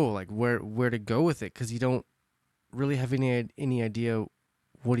even know like where to go with it, because you don't really have any idea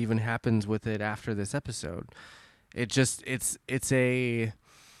what even happens with it after this episode. It just it's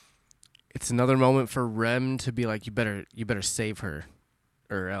another moment for Rem to be like, you better save her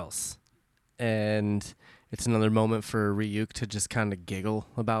or else. And it's another moment for Ryuk to just kind of giggle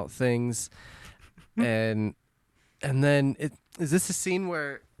about things. and then is this a scene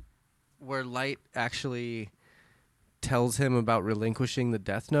where Light actually tells him about relinquishing the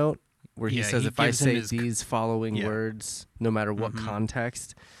Death Note, where he says, if I say these following words, no matter what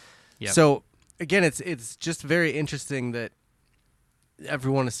context. Yep. So again, it's just very interesting that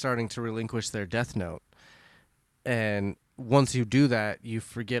everyone is starting to relinquish their Death Note. And once you do that, you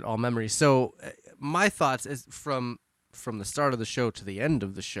forget all memories. So my thoughts is from the start of the show to the end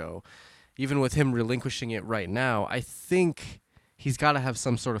of the show, even with him relinquishing it right now, I think he's got to have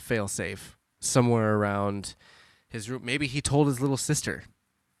some sort of fail-safe somewhere around his room. Maybe he told his little sister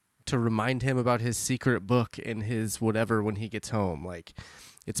to remind him about his secret book and his whatever when he gets home. Like,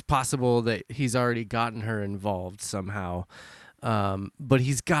 it's possible that he's already gotten her involved somehow. But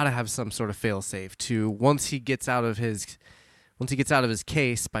he's got to have some sort of fail-safe to, once he gets out of his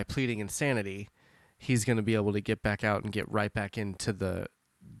case by pleading insanity, he's going to be able to get back out and get right back into the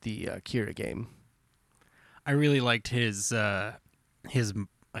Kira game. I really liked his not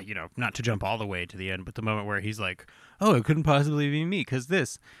to jump all the way to the end, but the moment where he's like, "Oh, it couldn't possibly be me because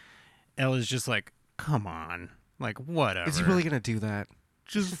this." Elle is just like, "Come on, like whatever." Is he really going to do that?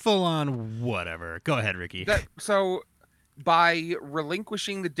 Just full on whatever. Go ahead, Ricky. So by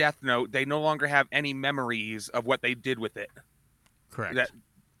relinquishing the Death Note, they no longer have any memories of what they did with it. Correct.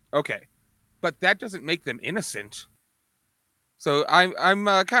 Okay. But that doesn't make them innocent. So I'm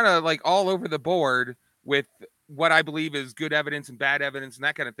kind of like all over the board with what I believe is good evidence and bad evidence and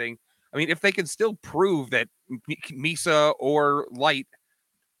that kind of thing. I mean, if they can still prove that Misa or Light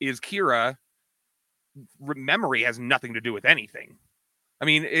is Kira, memory has nothing to do with anything. I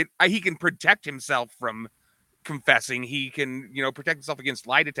mean, he can protect himself from confessing. He can, protect himself against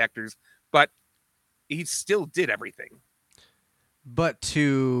lie detectors, but he still did everything. But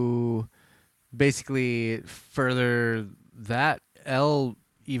to basically further that, Elle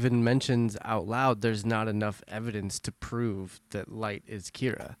even mentions out loud there's not enough evidence to prove that Light is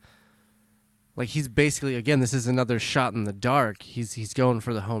Kira. Like, he's basically, again, this is another shot in the dark. He's going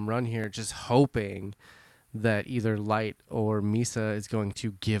for the home run here, just hoping that either Light or Misa is going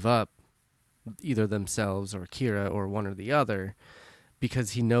to give up either themselves or Kira or one or the other,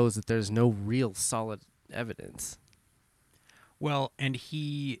 because he knows that there's no real solid evidence. Well, and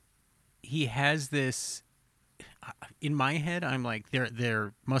he has this, in my head, I'm like,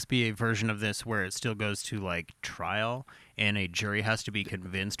 there must be a version of this where it still goes to like trial and a jury has to be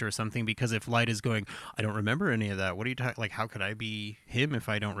convinced or something, because if Light is going, I don't remember any of that. What are you talking, like, how could I be him if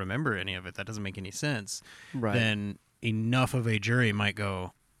I don't remember any of it? That doesn't make any sense. Right. Then enough of a jury might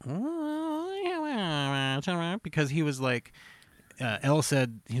go, because he was like, Elle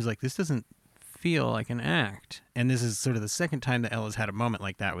said, he's like, this doesn't feel like an act. And this is sort of the second time that Elle has had a moment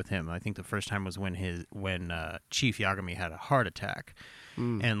like that with him. I think the first time was when Chief Yagami had a heart attack.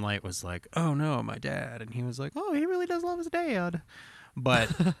 And Light was like, oh no, my dad. And he was like, oh, he really does love his dad.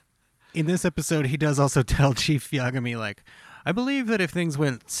 But in this episode, he does also tell Chief Yagami, like, I believe that if things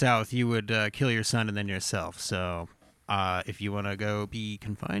went south, you would kill your son and then yourself. So if you want to go be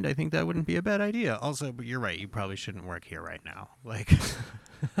confined, I think that wouldn't be a bad idea. Also, but you're right, you probably shouldn't work here right now. Like,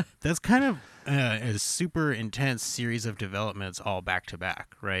 that's kind of a super intense series of developments all back to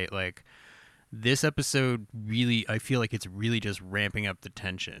back, right? Like, this episode really, I feel like it's really just ramping up the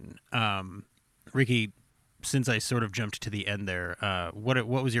tension. Ricky, since I sort of jumped to the end there, what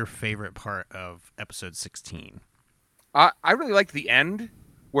was your favorite part of episode 16? I really liked the end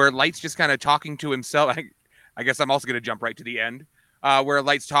where Light's just kind of talking to himself. I guess I'm also going to jump right to the end where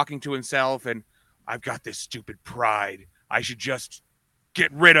Light's talking to himself and, I've got this stupid pride. I should just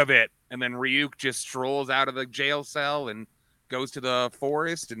get rid of it. And then Ryuk just strolls out of the jail cell and goes to the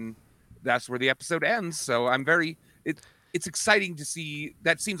forest, and that's where the episode ends. So I'm it's exciting to see.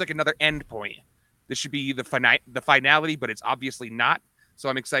 That seems like another end point. This should be the finality, but it's obviously not. So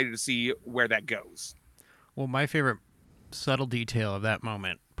I'm excited to see where that goes. Well, my favorite subtle detail of that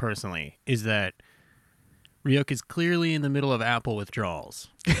moment, personally, is that Ryuk is clearly in the middle of Apple withdrawals,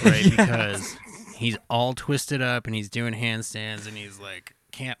 right? Because he's all twisted up and he's doing handstands and he's like,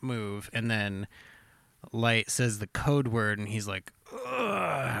 can't move. And then Light says the code word and he's like,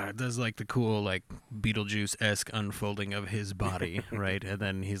 ugh, does like the cool, like Beetlejuice-esque unfolding of his body, right? And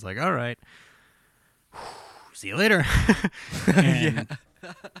then he's like, all right, see you later. And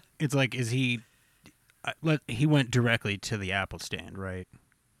it's like, is he went directly to the Apple stand, right?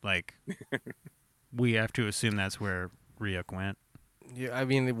 Like, we have to assume that's where Ryuk went. Yeah, I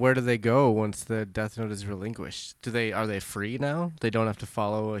mean, where do they go once the Death Note is relinquished? Are they free now? They don't have to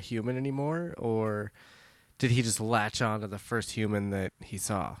follow a human anymore, or did he just latch on to the first human that he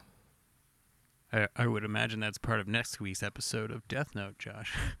saw? I would imagine that's part of next week's episode of Death Note,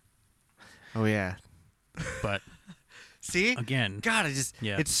 Josh. Oh yeah. But see, again, God,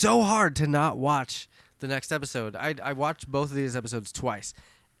 it's so hard to not watch the next episode. I watched both of these episodes twice.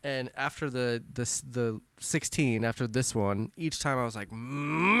 And after the 16, after this one, each time I was like,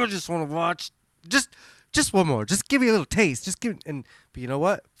 I just want to watch just one more. Just give me a little taste. But you know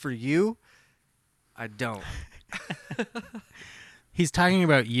what? For you, I don't. He's talking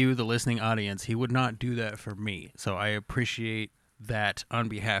about you, the listening audience. He would not do that for me. So I appreciate that on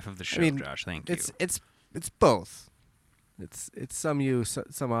behalf of the show, Josh. Thank you. It's both. It's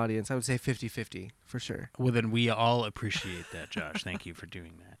some audience. I would say 50-50 for sure. Well, then we all appreciate that, Josh. Thank you for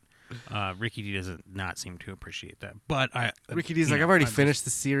doing that. Ricky D doesn't not seem to appreciate that, but Ricky D's like, I've already finished the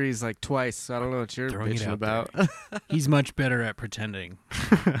series like twice, so I don't know what you're bitching about. He's much better at pretending.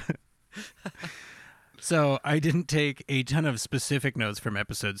 So I didn't take a ton of specific notes from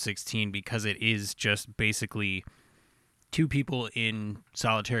episode 16 because it is just basically 2 people in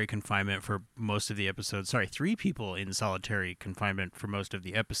solitary confinement for most of the episode. Sorry, 3 people in solitary confinement for most of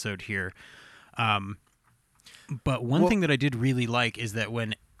the episode here. But one thing that I did really like is that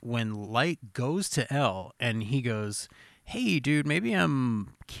when Light goes to L and he goes, hey, dude, maybe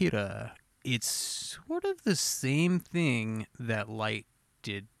I'm Kira, it's sort of the same thing that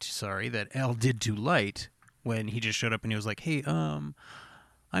that L did to Light when he just showed up and he was like, hey, I'm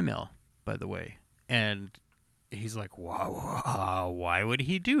L, by the way. And he's like, wow, why would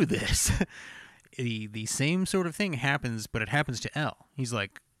he do this? The same sort of thing happens, but it happens to L. He's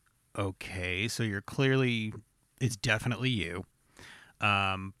like, okay, so it's definitely you.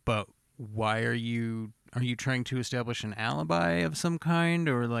 But why are you trying to establish an alibi of some kind,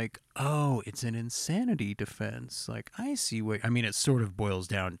 or like, oh, it's an insanity defense? Like, I see it sort of boils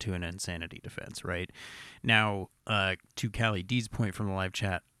down to an insanity defense, right? Now, to Callie D's point from the live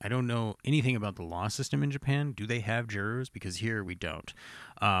chat, I don't know anything about the law system in Japan. Do they have jurors? Because here we don't.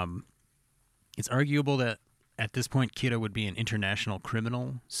 It's arguable that at this point, Kira would be an international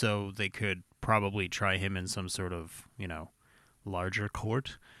criminal, so they could probably try him in some sort of, larger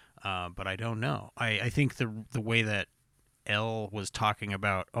court. But I don't know. I think the way that L was talking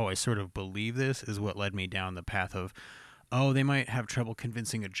about, I sort of believe this, is what led me down the path of, they might have trouble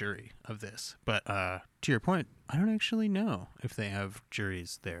convincing a jury of this. But to your point, I don't actually know if they have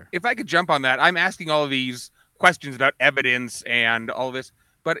juries there. If I could jump on that, I'm asking all of these questions about evidence and all this,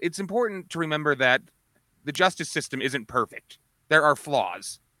 but it's important to remember that the justice system isn't perfect. There are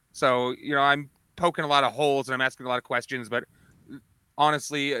flaws. So, I'm poking a lot of holes and I'm asking a lot of questions, but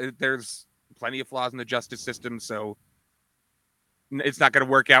honestly, there's plenty of flaws in the justice system, so it's not going to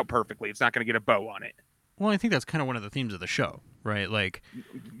work out perfectly. It's not going to get a bow on it. Well, I think that's kind of one of the themes of the show, right? Like,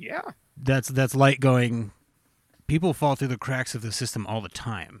 yeah, that's Light going, people fall through the cracks of the system all the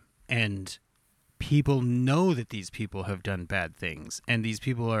time, and people know that these people have done bad things, and these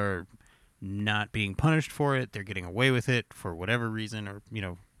people are not being punished for it. They're getting away with it for whatever reason, or,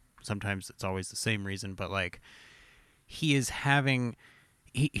 sometimes it's always the same reason, but like, he is trying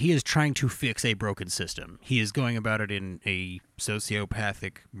to fix a broken system. He is going about it in a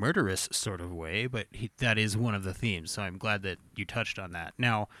sociopathic, murderous sort of way, but that is one of the themes, so I'm glad that you touched on that.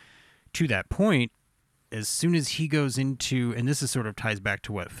 Now, to that point, as soon as he goes into, and this is sort of ties back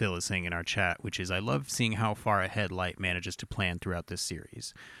to what Phil is saying in our chat, which is I love seeing how far ahead Light manages to plan throughout this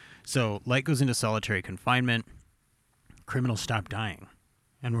series. So Light goes into solitary confinement, criminals stop dying,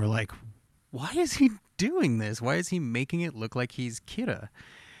 and we're like, why is he doing this? Why is he making it look like he's Kira?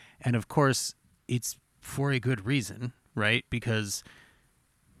 And of course, it's for a good reason, right? Because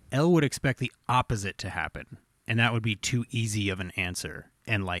L would expect the opposite to happen. And that would be too easy of an answer,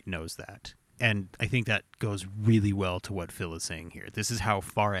 and Light knows that. And I think that goes really well to what Phil is saying here. This is how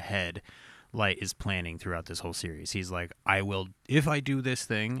far ahead Light is planning throughout this whole series. He's like, if I do this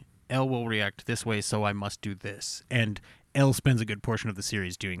thing, Elle will react this way, so I must do this. And Elle spends a good portion of the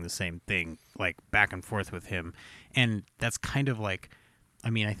series doing the same thing, like back and forth with him. And that's kind of like, I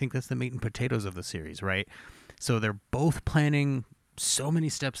mean, I think that's the meat and potatoes of the series, right? So they're both planning so many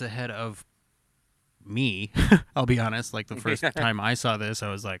steps ahead of me. I'll be honest, like the first time I saw this,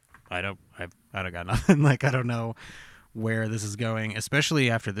 I was like, I don't got nothing. Like, I don't know where this is going, especially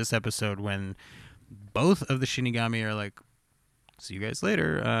after this episode when both of the Shinigami are like, see you guys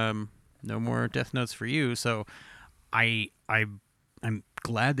later. No more death notes for you. So I'm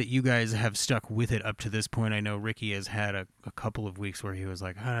glad that you guys have stuck with it up to this point. I know Ricky has had a couple of weeks where he was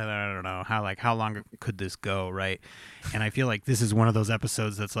like, I don't know how long could this go, right? And I feel like this is one of those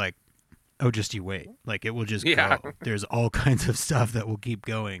episodes that's like, oh, just you wait. Like, it will just go. There's all kinds of stuff that will keep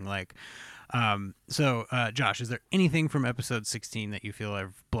going. Like, so Josh, is there anything from episode 16 that you feel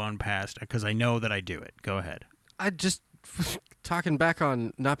I've blown past? Because I know that I do it. Go ahead. I just talking back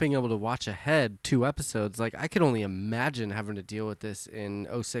on not being able to watch ahead 2 episodes. Like, I could only imagine having to deal with this in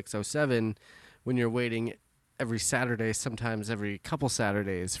 06, 07 when you're waiting every Saturday, sometimes every couple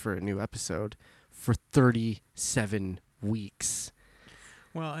Saturdays for a new episode for 37 weeks.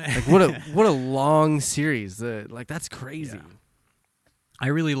 Well, like what a long series. That's crazy. Yeah. I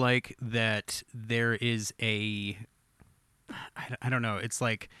really like that there is I don't know. It's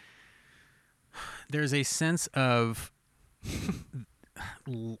like there's a sense of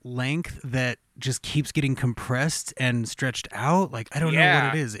length that just keeps getting compressed and stretched out. Like, I don't know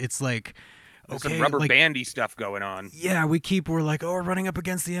what it is. It's like, there's okay, some rubber like, bandy stuff going on. Yeah, we're like, oh, we're running up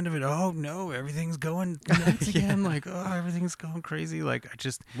against the end of it. Oh no, everything's going nuts again. Like, oh, everything's going crazy. Like, I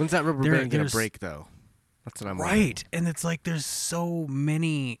just, when's that rubber band gonna break though? That's what I'm wondering. Right. And it's like there's so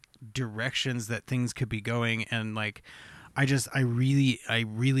many directions that things could be going, and like I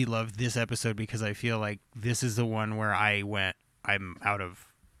really love this episode because I feel like this is the one where I'm out of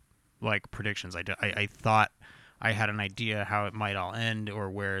like predictions. I thought I had an idea how it might all end or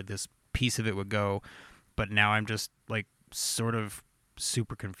where this piece of it would go, but now I'm just like sort of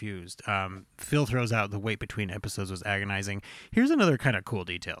super confused. Phil throws out the wait between episodes was agonizing. Here's another kind of cool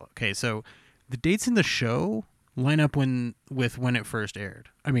detail. Okay, so the dates in the show line up with when it first aired.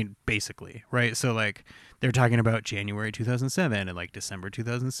 I mean, basically, right? So like they're talking about January 2007 and like December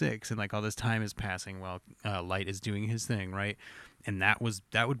 2006, and like all this time is passing while Light is doing his thing, right? And that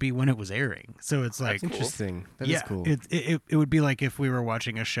would be when it was airing. So it's like, that's interesting. That is cool. It would be like if we were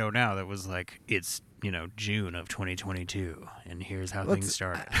watching a show now that was like, it's, June of 2022, and here's how things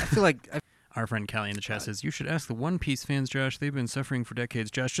started. I feel like our friend Callie in the chat says, you should ask the One Piece fans, Josh. They've been suffering for decades.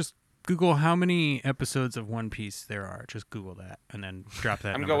 Josh, just Google how many episodes of One Piece there are. Just Google that and then drop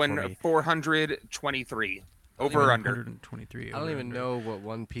that. I'm going 423. Over or under? 123. I don't even know what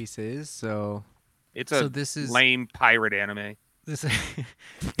One Piece is, so it's a lame pirate anime.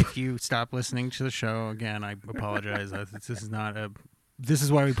 If you stop listening to the show again, I apologize. This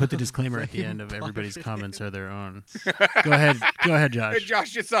is why we put the disclaimer at the end of everybody's comments are their own. Go ahead, Josh. Josh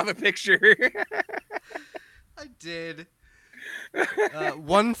just saw the picture. I did.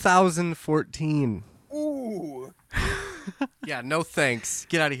 1014. Ooh. Yeah, no thanks.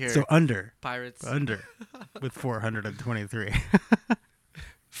 Get out of here. So under Pirates. With 423.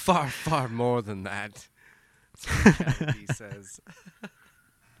 Far, far more than that. That's what he says.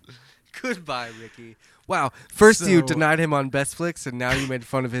 Goodbye, Ricky. Wow. First you denied him on Best Flicks, and now you made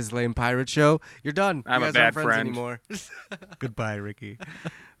fun of his lame pirate show. You're done. I'm you a guys bad aren't friends friend anymore. Goodbye, Ricky.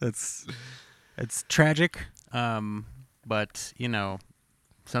 It's tragic, but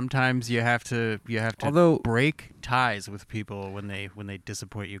sometimes you have to break ties with people when they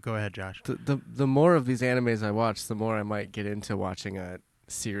disappoint you. Go ahead, Josh. The more of these animes I watch, the more I might get into watching a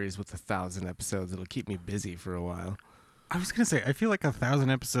series with 1,000 episodes. It'll keep me busy for a while. I was gonna say, I feel like 1,000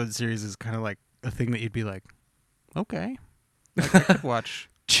 episode series is kind of like a thing that you'd be like, okay, like, I could watch.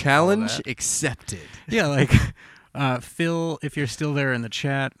 Challenge accepted. Yeah, like Phil, if you're still there in the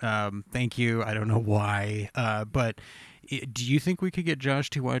chat, thank you. I don't know why, but do you think we could get Josh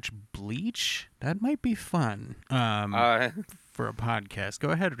to watch Bleach? That might be fun for a podcast.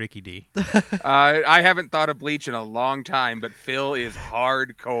 Go ahead, Ricky D. I haven't thought of Bleach in a long time, but Phil is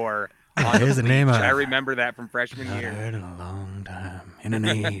hardcore. Here's the name of it. I remember that from freshman year. In a long time, in an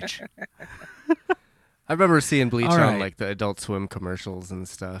age. I remember seeing Bleach All right. on like the Adult Swim commercials and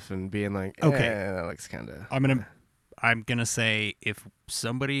stuff, and being like, okay, that looks kind of. I'm gonna say if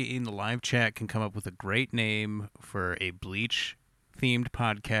somebody in the live chat can come up with a great name for a Bleach themed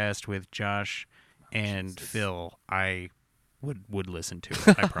podcast with Josh and Phil, I would listen to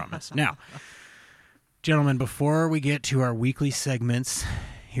it, I promise. Now, gentlemen, before we get to our weekly segments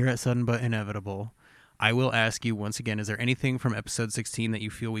here at Sudden But Inevitable, I will ask you once again, is there anything from episode 16 that you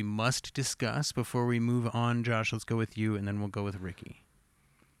feel we must discuss before we move on? Josh, let's go with you, and then we'll go with Ricky.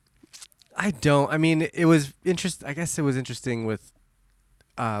 I don't. I mean, it was interesting. I guess it was interesting with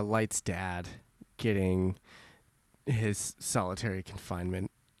Light's dad getting his solitary confinement,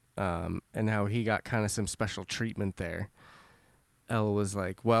 and how he got kind of some special treatment there. Elle was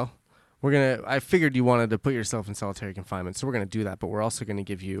like, well, I figured you wanted to put yourself in solitary confinement, so we're going to do that, but we're also going to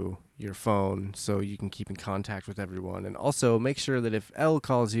give you your phone so you can keep in contact with everyone, and also make sure that if Elle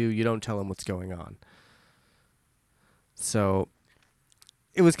calls you, you don't tell him what's going on. So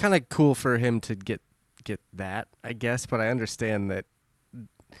it was kind of cool for him to get that, I guess, but I understand that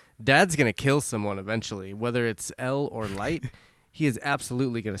Dad's going to kill someone eventually, whether it's Elle or Light. He is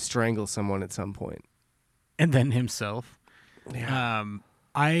absolutely going to strangle someone at some point. And then himself. Yeah.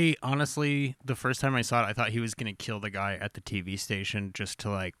 I honestly, the first time I saw it, I thought he was going to kill the guy at the TV station just to,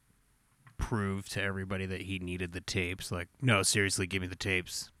 like, prove to everybody that he needed the tapes. Like, no, seriously, give me the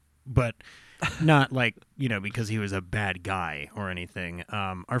tapes. But not, like, because he was a bad guy or anything.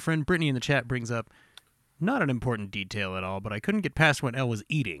 Our friend Brittany in the chat brings up, not an important detail at all, but I couldn't get past what Elle was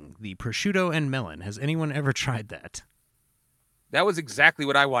eating, the prosciutto and melon. Has anyone ever tried that? That was exactly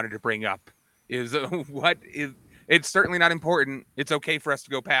what I wanted to bring up. It's certainly not important. It's okay for us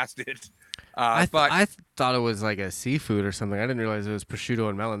to go past it. I But thought it was like a seafood or something. I didn't realize it was prosciutto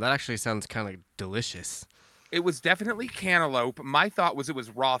and melon. That actually sounds kind of delicious. it was definitely cantaloupe. My thought was it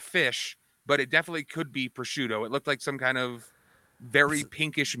was raw fish, but it definitely could be prosciutto. It looked like some kind of very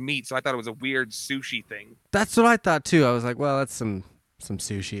pinkish meat, so I thought it was a weird sushi thing. That's what I thought too. I was like, well, that's some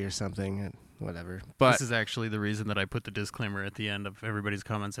sushi or something, and whatever. But This is actually the reason that I put the disclaimer at the end of everybody's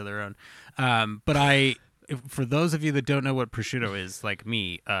comments of their own. But for those of you that don't know what prosciutto is, like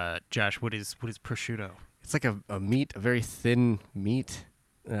me, Josh, what is prosciutto? it's like a meat, a very thin meat.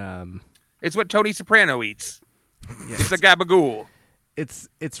 It's what Tony Soprano eats. It's a gabagool.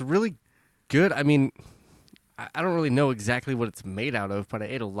 It's really good. I mean, I don't really know exactly what it's made out of, but I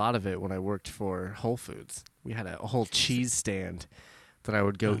ate a lot of it when I worked for Whole Foods. We had a whole cheese stand that I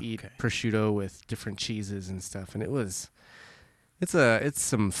would go eat prosciutto with different cheeses and stuff, and it's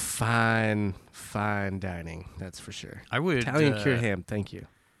some fine dining, that's for sure. I would Italian cured ham, thank you.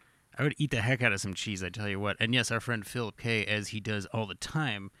 I would eat the heck out of some cheese, I tell you what. And yes, our friend Philip K., as he does all the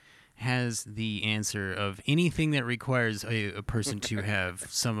time, has the answer of anything that requires a person to have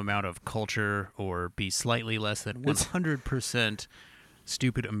some amount of culture or be slightly less than 100%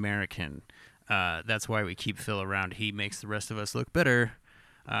 stupid American. That's why we keep Phil around. He makes the rest of us look better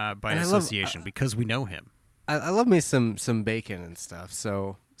by association because we know him. I love me some bacon and stuff,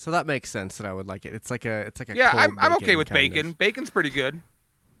 so that makes sense that I would like it. It's like a Yeah, cold I'm okay with kind bacon. of. Bacon's pretty good.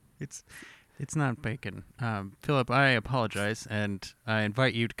 It's not bacon. Philip, I apologize, and I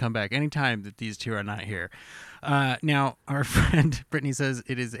invite you to come back anytime that these two are not here. Now, our friend Brittany says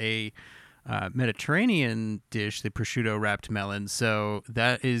it is a Mediterranean dish, the prosciutto-wrapped melon, so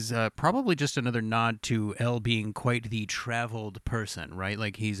that is probably just another nod to Elle being quite the traveled person, right?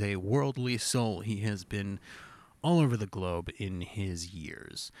 Like, he's a worldly soul. He has been all over the globe in his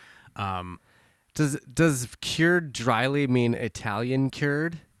years. Does cured dryly mean Italian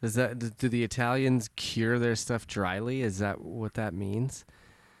cured? Do the Italians cure their stuff dryly? Is that what that means?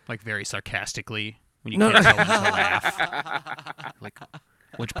 Like, very sarcastically, when you can't tell them to laugh. Like,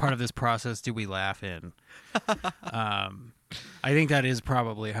 which part of this process do we laugh in? I think that is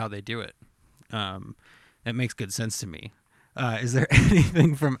probably how they do it. That makes good sense to me. Is there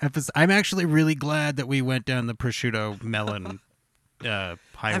anything from episode? I'm actually really glad that we went down the prosciutto melon highway.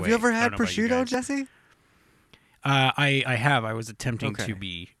 Have you ever I had don't know about you prosciutto, guys. Jesse? I have. I was attempting Okay. to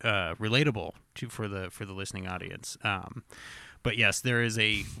be relatable for the listening audience. But yes, there is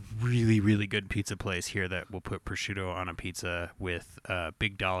a really, really good pizza place here that will put prosciutto on a pizza with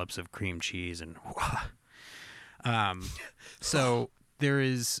big dollops of cream cheese and. So there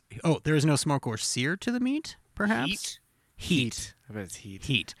is no smoke or sear to the meat, perhaps. Heat. I bet it's heat.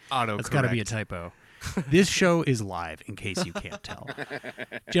 Heat. Autocorrect. That's got to be a typo. This show is live, in case you can't tell.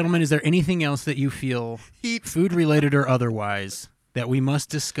 Gentlemen, is there anything else that you feel, food-related or otherwise, that we must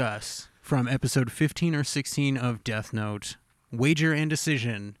discuss from episode 15 or 16 of Death Note, Wager and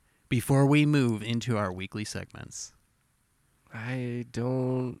Decision, before we move into our weekly segments? I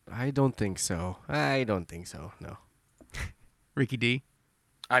don't think so. No. Ricky D?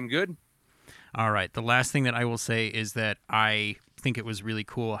 I'm good. All right. The last thing that I will say is that I think it was really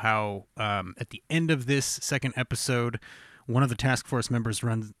cool how at the end of this second episode, one of the task force members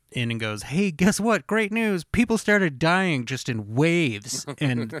runs in and goes, "Hey, guess what? Great news. People started dying just in waves."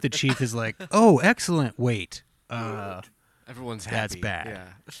 And the chief is like, "Oh, excellent. Wait. Everyone's happy. That's bad."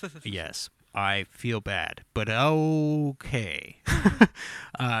 Yeah. Yes, I feel bad, but okay.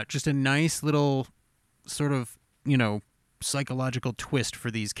 Just a nice little sort of, psychological twist for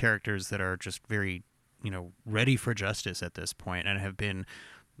these characters that are just very, ready for justice at this point and have been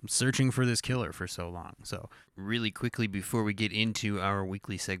searching for this killer for so long. So, really quickly before we get into our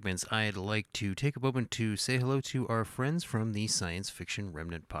weekly segments, I'd like to take a moment to say hello to our friends from the Science Fiction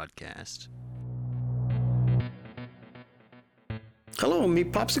Remnant podcast. Hello,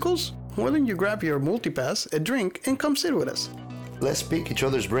 meat popsicles. Why don't you grab your multipass, a drink, and come sit with us? Let's pick each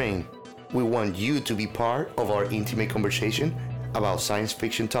other's brain. We want you to be part of our intimate conversation about science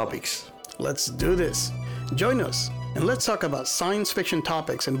fiction topics. Let's do this. Join us, and let's talk about science fiction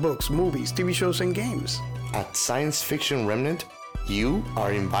topics in books, movies, TV shows, and games. At Science Fiction Remnant, you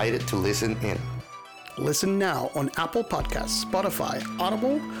are invited to listen in. Listen now on Apple Podcasts, Spotify,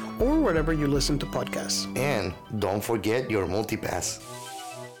 Audible, or wherever you listen to podcasts. And don't forget your multipass.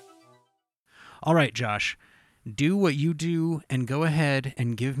 All right, Josh, do what you do and go ahead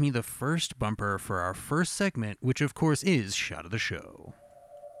and give me the first bumper for our first segment, which of course is Shot of the Show.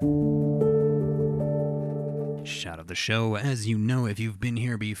 Shot of the Show, as you know if you've been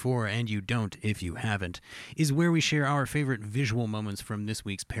here before, and you don't if you haven't, is where we share our favorite visual moments from this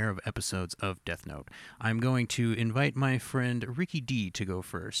week's pair of episodes of Death Note. I'm going to invite my friend Ricky D to go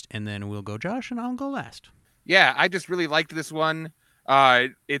first, and then we'll go Josh, and I'll go last. Yeah, I just really liked this one.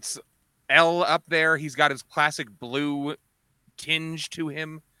 It's L up there. He's got his classic blue tinge to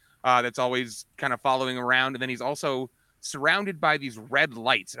him that's always kind of following around, and then he's also surrounded by these red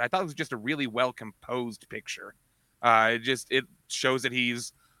lights. And I thought it was just a really well composed picture. It shows that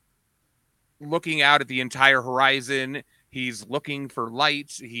he's looking out at the entire horizon. He's looking for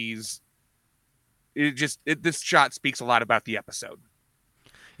light. This shot speaks a lot about the episode.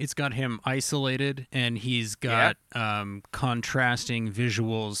 It's got him isolated, and he's got contrasting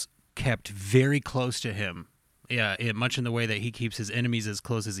visuals kept very close to him. Yeah, much in the way that he keeps his enemies as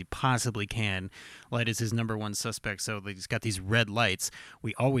close as he possibly can. Light is his number one suspect, so he's got these red lights.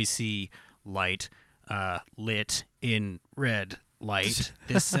 We always see light lit in red light.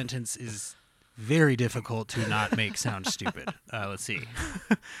 This sentence is very difficult to not make sound stupid. Let's see.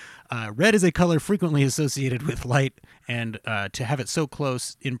 Red is a color frequently associated with light, and to have it so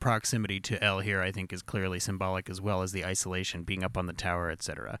close in proximity to L here, I think, is clearly symbolic, as well as the isolation, being up on the tower,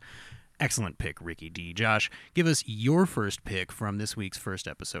 etc. Excellent pick, Ricky D. Josh, give us your first pick from this week's first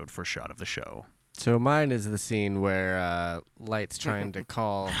episode for Shot of the Show. So mine is the scene where Light's trying to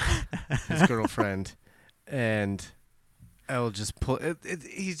call his girlfriend, and L just pull.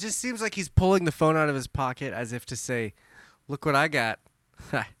 He just seems like he's pulling the phone out of his pocket as if to say, "Look what I got!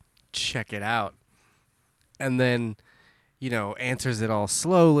 Check it out." And then, answers it all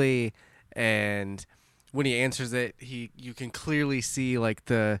slowly. And when he answers it, you can clearly see like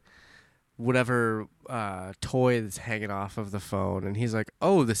the whatever toy that's hanging off of the phone, and he's like,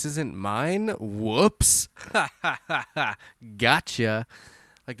 "Oh, this isn't mine? Whoops." Gotcha.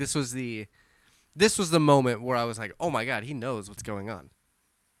 Like this was the moment where I was like, "Oh my god, he knows what's going on.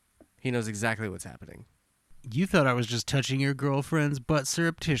 He knows exactly what's happening." You thought I was just touching your girlfriend's butt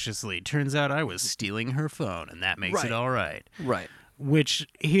surreptitiously. Turns out I was stealing her phone, and that makes it all right. Right. Which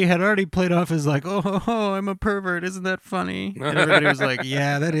he had already played off as like, oh, I'm a pervert. Isn't that funny? And everybody was like,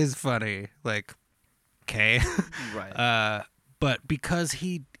 yeah, that is funny. Like, okay. Right. But because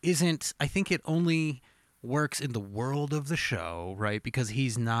he isn't, I think it only works in the world of the show, right? Because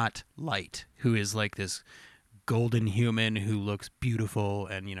he's not Light, who is like this golden human who looks beautiful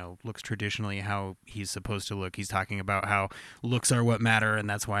and, looks traditionally how he's supposed to look. He's talking about how looks are what matter, and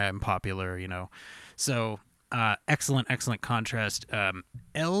that's why I'm popular, So... excellent contrast.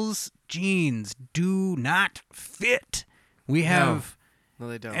 L's jeans do not fit. We have no,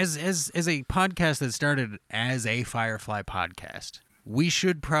 they don't. As a podcast that started as a Firefly podcast, we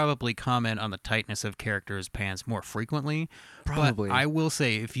should probably comment on the tightness of characters' pants more frequently. Probably. But I will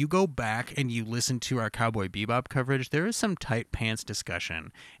say, if you go back and you listen to our Cowboy Bebop coverage, there is some tight pants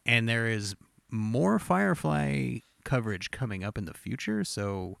discussion, and there is more Firefly coverage coming up in the future.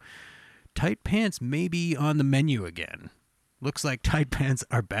 So tight pants may be on the menu again. Looks like tight pants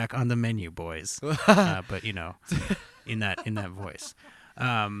are back on the menu, boys. But in that voice. Josh,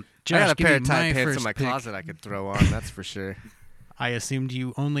 I got a pair of tight pants in my pick. closet I could throw on. That's for sure. I assumed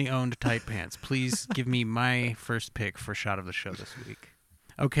you only owned tight pants. Please give me my first pick for Shot of the Show this week.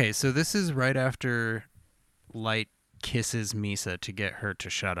 Okay, so this is right after Light kisses Misa to get her to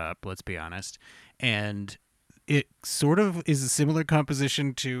shut up. Let's be honest. And it sort of is a similar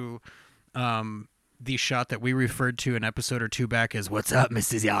composition to the shot that we referred to an episode or two back as "What's up,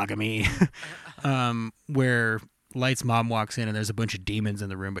 Mrs. Yagami," where Light's mom walks in and there's a bunch of demons in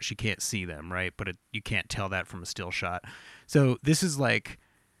the room, but she can't see them, right? But you can't tell that from a still shot. So this is like,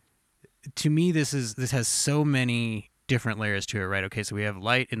 to me, this has so many different layers to it, right? Okay, so we have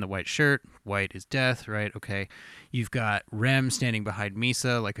Light in the white shirt. White is death, right? Okay. You've got Rem standing behind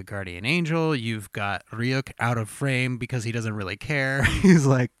Misa like a guardian angel. You've got Ryuk out of frame because he doesn't really care. He's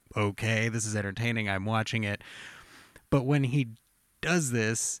like, okay, this is entertaining. I'm watching it. But when he does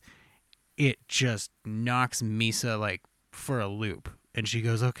this, it just knocks Misa like for a loop. And she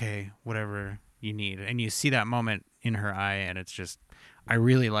goes, okay, whatever you need. And you see that moment in her eye, and it's just, I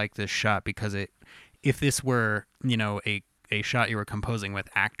really like this shot because if this were, a shot you were composing with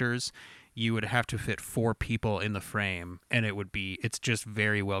actors, you would have to fit 4 people in the frame, and it's just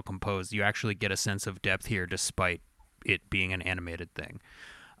very well composed. You actually get a sense of depth here despite it being an animated thing.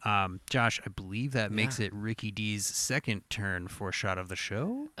 Josh, I believe that makes it Ricky D's second turn for shot of the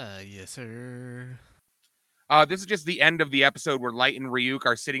show. Yes, sir. This is just the end of the episode where Light and Ryuk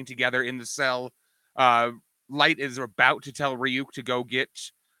are sitting together in the cell. Light is about to tell Ryuk to go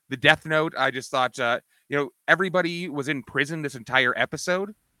get the Death Note. I just thought, everybody was in prison this entire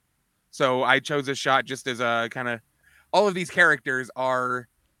episode. So I chose this shot just as a kind of, all of these characters are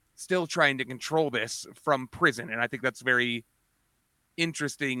still trying to control this from prison. And I think that's a very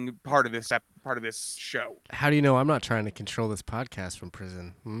interesting part of this show. How do you know I'm not trying to control this podcast from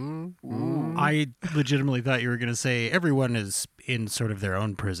prison? I legitimately thought you were going to say everyone is in sort of their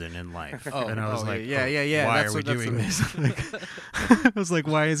own prison in life. And I was like, yeah. Why are we doing this? I was like,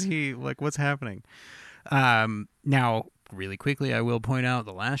 why is he, like, what's happening? Now, really quickly, I will point out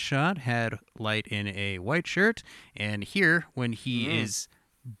the last shot had Light in a white shirt. And here, when he is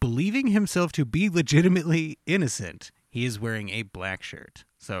believing himself to be legitimately innocent, he is wearing a black shirt.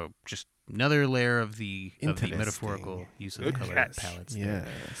 So just another layer of the metaphorical use of the color palettes. Yes.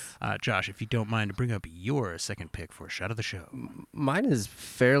 Josh, if you don't mind, bring up your second pick for shot of the show. Mine is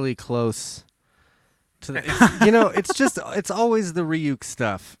fairly close to the. It's always the Ryuk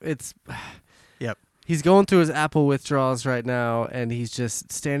stuff. Yep. He's going through his Apple withdrawals right now, and he's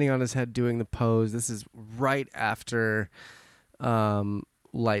just standing on his head doing the pose. This is right after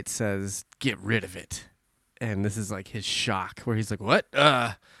Light says, "Get rid of it." And this is like his shock where he's like, what?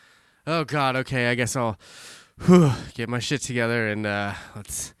 Oh God. Okay. I guess I'll get my shit together and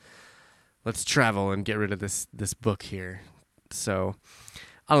let's travel and get rid of this book here. So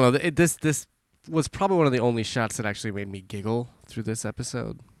I don't know. This was probably one of the only shots that actually made me giggle through this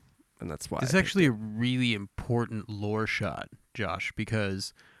episode. And that's why. It's actually a really important lore shot, Josh,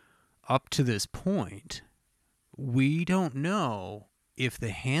 because up to this point, we don't know if the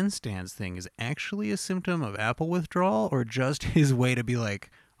handstands thing is actually a symptom of apple withdrawal or just his way to be like,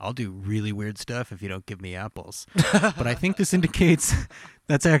 I'll do really weird stuff if you don't give me apples. But I think this indicates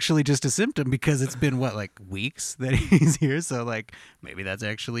that's actually just a symptom because it's been, weeks that he's here. So, maybe that's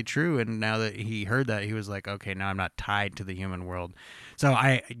actually true. And now that he heard that, he was like, okay, now I'm not tied to the human world. So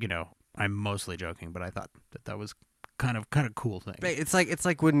I'm mostly joking, but I thought that was kind of cool thing. It's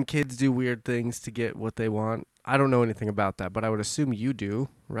like when kids do weird things to get what they want. I don't know anything about that, but I would assume you do,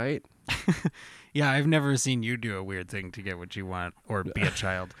 right? Yeah, I've never seen you do a weird thing to get what you want or be a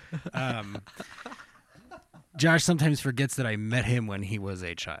child. Josh sometimes forgets that I met him when he was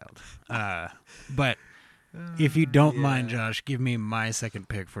a child. But if you don't mind, Josh, give me my second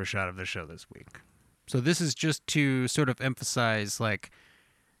pick for shot of the show this week. So this is just to sort of emphasize,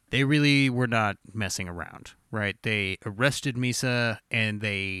 they really were not messing around, right? They arrested Misa and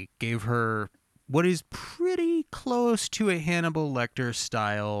they gave her what is pretty close to a Hannibal Lecter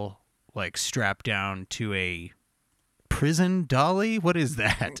style, strapped down to a prison dolly. What is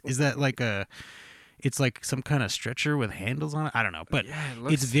that? Is that it's like some kind of stretcher with handles on it? I don't know, but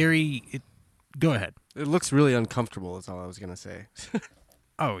it's very, go ahead. It looks really uncomfortable is all I was going to say.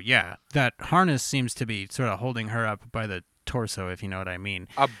 Oh, yeah. That harness seems to be sort of holding her up by the torso, if you know what I mean.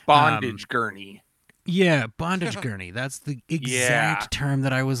 A bondage gurney. Yeah, bondage gurney. That's the exact term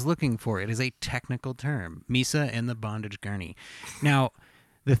that I was looking for. It is a technical term. Misa and the bondage gurney. Now,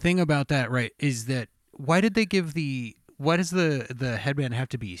 the thing about that, right, is that why does the headband have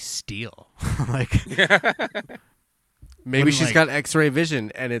to be steel? Maybe she's got X-ray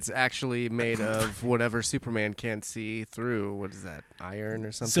vision, and it's actually made of whatever Superman can't see through. What is that, iron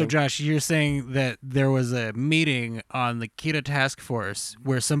or something? So, Josh, you're saying that there was a meeting on the Kita Task Force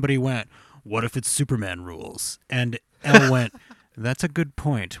where somebody went, what if it's Superman rules? And Elle went, that's a good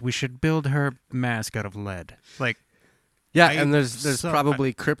point. We should build her mask out of lead. Yeah, I- and there's so-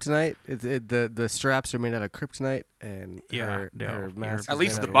 probably kryptonite. The straps are made out of kryptonite, and Yeah, her no, mask At is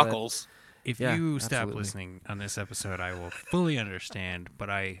least made the out of lead. buckles. If Yeah, you stop absolutely. listening on this episode, I will fully understand, but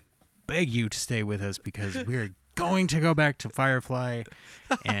I beg you to stay with us because we're going to go back to Firefly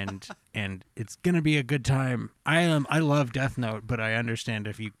and it's going to be a good time. I love Death Note, but I understand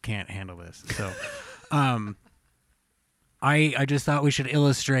if you can't handle this. So I just thought we should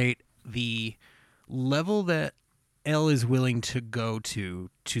illustrate the level that L is willing to go to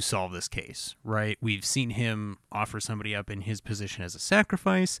solve this case, right? We've seen him offer somebody up in his position as a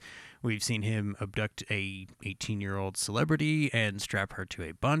sacrifice. We've seen him abduct a 18-year-old celebrity and strap her to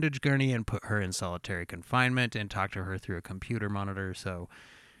a bondage gurney and put her in solitary confinement and talk to her through a computer monitor. So,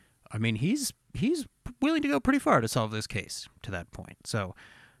 I mean, he's willing to go pretty far to solve this case to that point. So,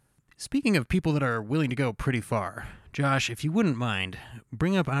 speaking of people that are willing to go pretty far, Josh, if you wouldn't mind,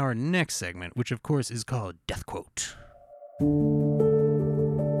 bring up our next segment, which of course is called Death Quote.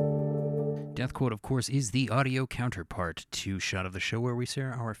 Death Quote, of course, is the audio counterpart to Shot of the Show, where we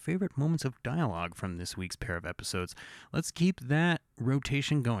share our favorite moments of dialogue from this week's pair of episodes. Let's keep that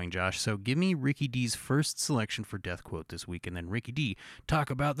rotation going, Josh. So give me Ricky D's first selection for Death Quote this week, and then Ricky D, talk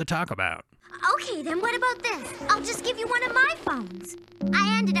about the talk about. Okay, then what about this? I'll just give you one of my phones.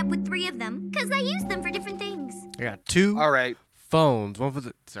 I ended up with 3 of them because I used them for different things. I got 2 All right. phones. One for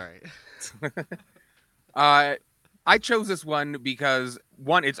the. Sorry. I chose this one because,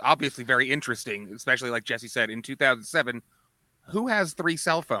 one, it's obviously very interesting, especially like Jesse said, in 2007, who has 3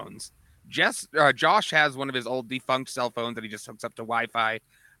 cell phones? Josh has one of his old defunct cell phones that he just hooks up to Wi-Fi.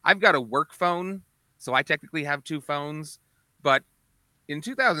 I've got a work phone, so I technically have 2 phones. But in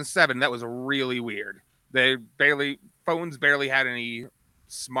 2007, that was really weird. Phones barely had any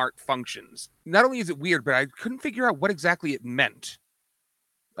smart functions. Not only is it weird, but I couldn't figure out what exactly it meant.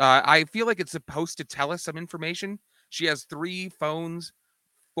 I feel like it's supposed to tell us some information. She has 3 phones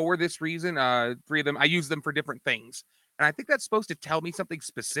for this reason. 3 of them, I use them for different things. And I think that's supposed to tell me something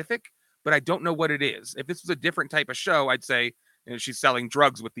specific, but I don't know what it is. If this was a different type of show, I'd say she's selling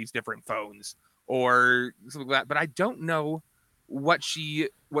drugs with these different phones or something like that. But I don't know what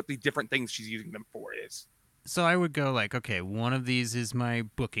the different things she's using them for is. So I would go like, okay, one of these is my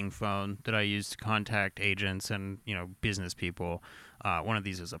booking phone that I use to contact agents and, business people. One of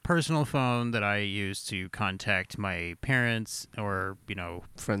these is a personal phone that I use to contact my parents or,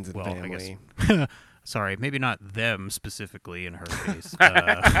 Friends and well, family. I guess. Sorry, maybe not them specifically in her case.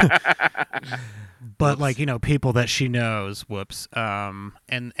 But like, people that she knows, whoops. And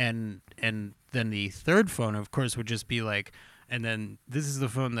then the third phone, of course, would just be like, and then this is the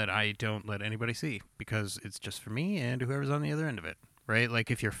phone that I don't let anybody see because it's just for me and whoever's on the other end of it, right?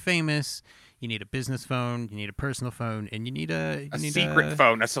 Like if you're famous, you need a business phone, you need a personal phone, and you need a secret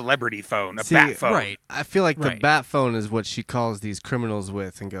phone, a celebrity phone, a bat phone. Right. I feel like the Right. bat phone is what she calls these criminals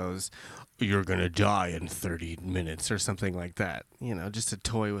with and goes, "You're going to die in 30 minutes," or something like that. Just to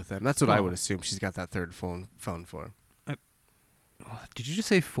toy with them. That's what I would assume she's got that third phone for. Did you just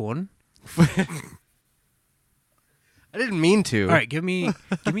say phone? I didn't mean to. All right, give me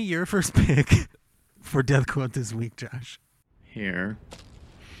your first pick for Death Quote this week, Josh. Here.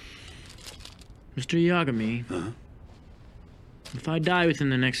 Mr. Yagami. Huh? If I die within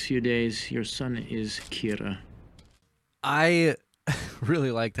the next few days, your son is Kira. I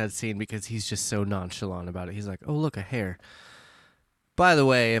really like that scene because he's just so nonchalant about it. He's like, "Oh, look, a hair. By the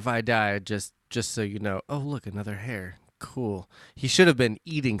way, if I die, just so you know, oh, look, another hair. Cool." He should have been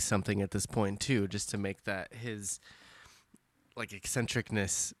eating something at this point too, just to make that his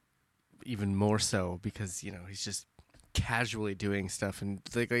eccentricness even more so, because he's just casually doing stuff, and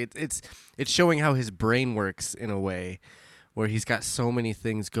it's showing how his brain works in a way where he's got so many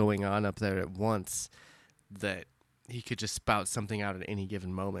things going on up there at once that he could just spout something out at any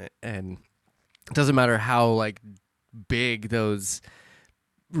given moment, and it doesn't matter how big those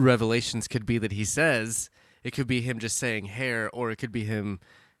revelations could be that he says. It could be him just saying hair, or it could be him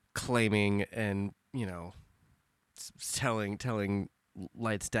claiming and telling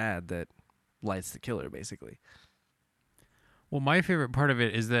Light's dad that Light's the killer, basically. Well, my favorite part of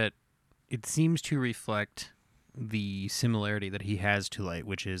it is that it seems to reflect the similarity that he has to Light,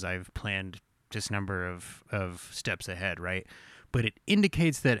 which is I've planned this number of steps ahead, right? But it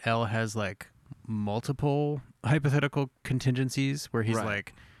indicates that L has multiple hypothetical contingencies where he's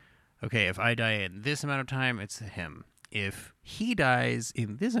like, okay, if I die in this amount of time, it's him. If he dies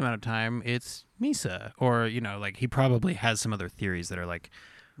in this amount of time, it's Misa. Or, he probably has some other theories that are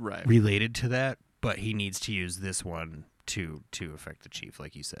related to that, but he needs to use this one to affect the chief,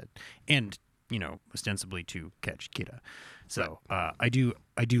 like you said. And, ostensibly to catch Kira. So I do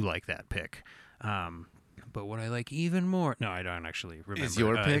like that pick. But what I like even more... No, I don't actually remember. Is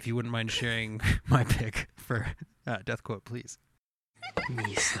your pick? If you wouldn't mind sharing my pick for Death Quote, please.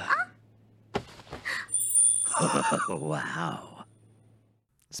 Misa. Oh, wow.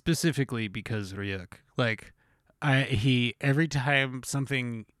 Specifically because Ryuk. Like, every time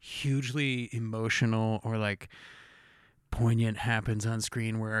something hugely emotional or like poignant happens on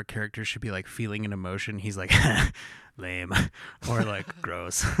screen where our character should be like feeling an emotion, he's like lame or like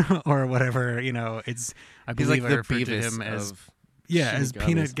gross or whatever, you know. I believe like I the refer to Beavis him as of as Shinigami's.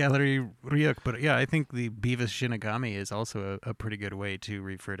 Peanut Gallery Ryuk. But yeah, I think the Beavis Shinigami is also a pretty good way to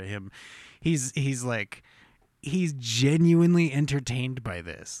refer to him. He's genuinely entertained by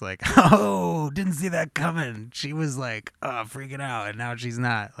this. Like, oh, didn't see that coming. She was like, freaking out, and now she's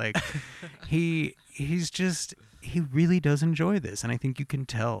not. Like, he really does enjoy this, and I think you can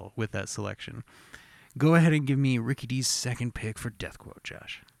tell with that selection. Go ahead and give me Ricky D's second pick for Death Quote,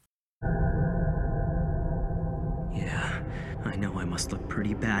 Josh. Yeah, I know I must look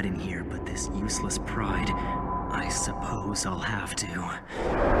pretty bad in here, but this useless pride, I suppose I'll have to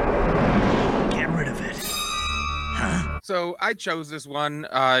get rid of it. Huh? So I chose this one.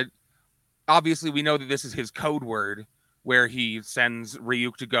 Obviously, we know that this is his code word, where he sends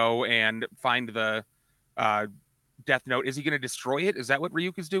Ryuk to go and find the Death Note. Is he going to destroy it? Is that what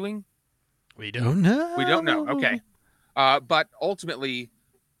Ryuk is doing? We don't know. We don't know. Okay. But ultimately,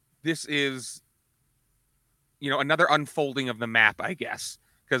 this is, another unfolding of the map, I guess.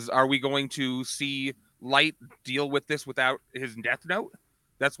 Because are we going to see Light deal with this without his Death Note?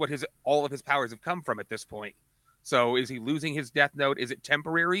 That's what all of his powers have come from at this point. So is he losing his Death Note? Is it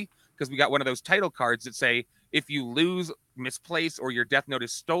temporary? Because we got one of those title cards that say, if you lose, misplace, or your Death Note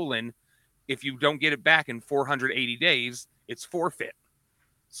is stolen, if you don't get it back in 480 days, it's forfeit.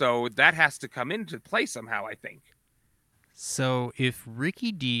 So that has to come into play somehow, I think. So if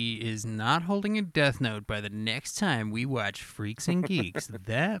Ricky D is not holding a Death Note by the next time we watch Freaks and Geeks,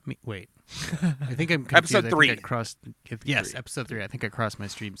 wait. I think I'm confused. Episode 3. Yes, episode 3. I think I crossed my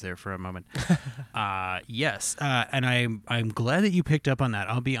streams there for a moment. Yes, and I'm glad that you picked up on that.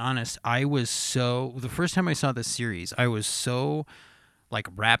 I'll be honest. The first time I saw this series, I was so like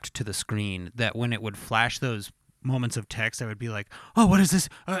wrapped to the screen that when it would flash those moments of text, I would be like, oh, what is this?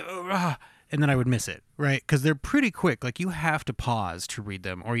 And then I would miss it, right? Because they're pretty quick. Like, you have to pause to read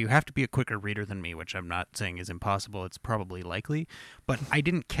them, or you have to be a quicker reader than me, which I'm not saying is impossible. It's probably likely. But I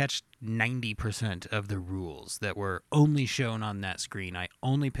didn't catch 90% of the rules that were only shown on that screen. I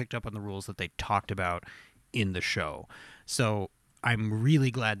only picked up on the rules that they talked about in the show. So I'm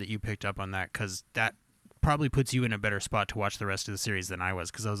really glad that you picked up on that, because that probably puts you in a better spot to watch the rest of the series than I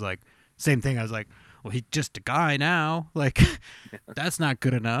was. Because I was like, same thing. I was like, well, he's just a guy now. Like, that's not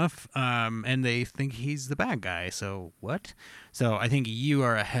good enough. And they think he's the bad guy. So what? So I think you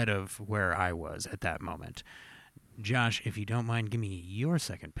are ahead of where I was at that moment. Josh, if you don't mind, give me your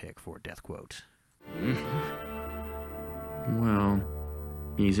second pick for Death Quote. Well,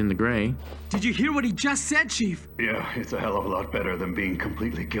 he's in the gray. Did you hear what he just said, Chief? Yeah, it's a hell of a lot better than being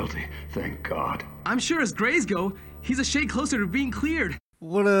completely guilty. Thank God. I'm sure as grays go, he's a shade closer to being cleared.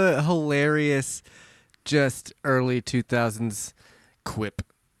 What a hilarious, just early 2000s quip.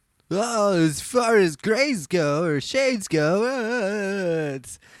 Oh, as far as grays go, or shades go,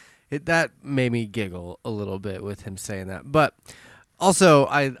 that made me giggle a little bit with him saying that. But also,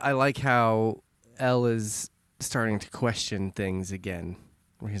 I like how Elle is starting to question things again.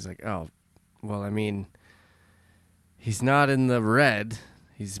 Where he's like, oh, well, I mean, he's not in the red.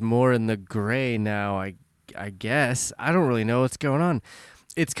 He's more in the gray now, I guess. I don't really know what's going on.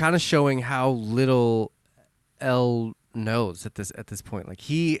 It's kind of showing how little Elle knows at this point. Like,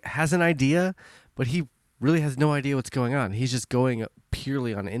 he has an idea, but he really has no idea what's going on. He's just going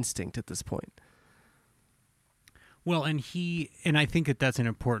purely on instinct at this point. Well, and I think that's an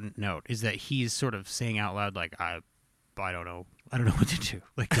important note, is that he's sort of saying out loud, like, I don't know what to do.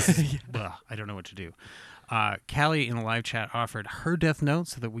 Like, this is, I don't know what to do. Callie in the live chat offered her Death Note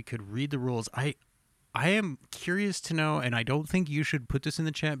so that we could read the rules. I am curious to know, and I don't think you should put this in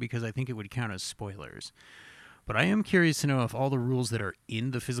the chat because I think it would count as spoilers, but I am curious to know if all the rules that are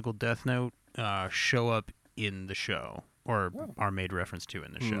in the physical Death Note show up in the show or are made reference to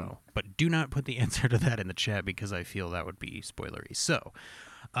in the show. But do not put the answer to that in the chat because I feel that would be spoilery. So,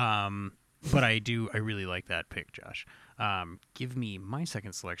 but I really like that pick, Josh. Give me my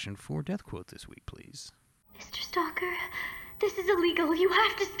second selection for Death Quote this week, please. Mr. Stalker, this is illegal. You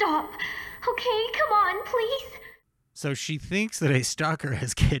have to stop. Okay, come on, please. So she thinks that a stalker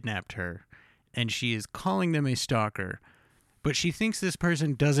has kidnapped her, and she is calling them a stalker, but she thinks this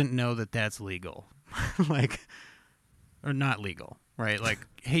person doesn't know that that's legal. Or not legal, right? Like,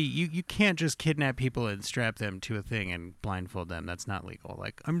 hey, you can't just kidnap people and strap them to a thing and blindfold them. That's not legal.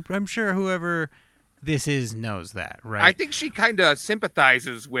 Like, I'm sure whoever this is knows that, right? I think she kind of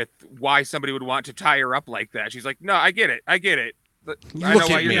sympathizes with why somebody would want to tie her up like that. She's like, no, I get it. But I know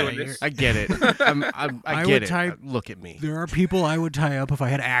why you're doing this. I get it. I get it. Look at me. There are people I would tie up if I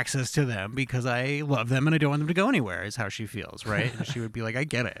had access to them because I love them and I don't want them to go anywhere, is how she feels, right? And she would be like, I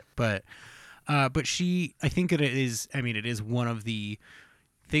get it. But she, I think it is one of the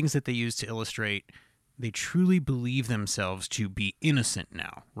things that they use to illustrate they truly believe themselves to be innocent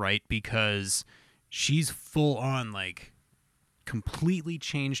now, right? Because she's full on, like, completely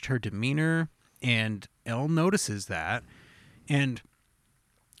changed her demeanor, and Elle notices that. And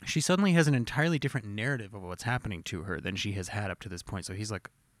she suddenly has an entirely different narrative of what's happening to her than she has had up to this point. So he's like,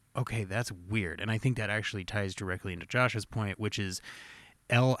 okay, that's weird. And I think that actually ties directly into Josh's point, which is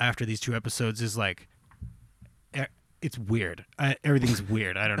Elle, after these 2 episodes, is like, it's weird. Everything's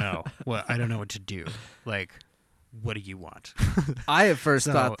weird. I don't know. I don't know what to do. Like, what do you want? I at first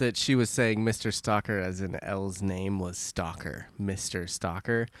thought that she was saying Mr. Stalker as in Elle's name was Stalker, Mr.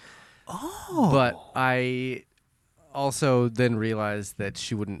 Stalker. Oh. But I also then realized that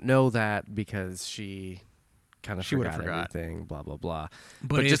she wouldn't know that because she kind of forgot everything, blah, blah, blah.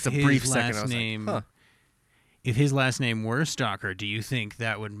 But just a brief second, I was name, like, huh. If his last name were Stalker, do you think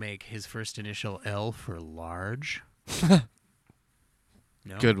that would make his first initial L for large?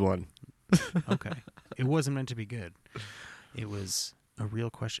 No? Good one. Okay. It wasn't meant to be good. It was a real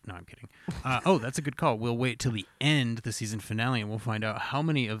question. No, I'm kidding. That's a good call. We'll wait till the end, the season finale, and we'll find out how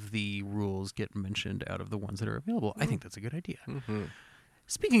many of the rules get mentioned out of the ones that are available. I think that's a good idea. Mm-hmm.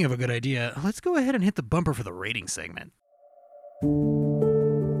 Speaking of a good idea, let's go ahead and hit the bumper for the rating segment.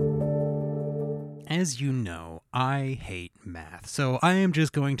 As you know, I hate math, so I am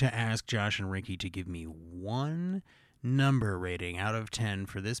just going to ask Josh and Ricky to give me one number rating out of 10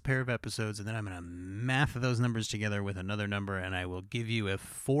 for this pair of episodes, and then I'm going to math those numbers together with another number, and I will give you a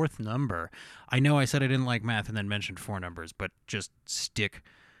 4th number. I know I said I didn't like math and then mentioned 4 numbers, but just stick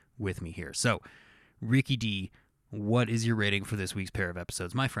with me here. So, Ricky D, what is your rating for this week's pair of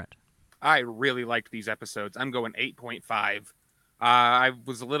episodes, my friend? I really liked these episodes. I'm going 8.5. I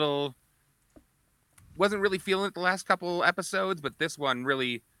wasn't really feeling it the last couple episodes, but this one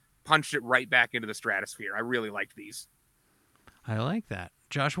really punched it right back into the stratosphere. I really liked these. I like that.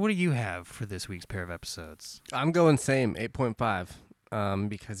 Josh, what do you have for this week's pair of episodes? I'm going same, 8.5,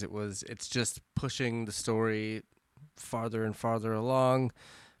 because it's just pushing the story farther and farther along.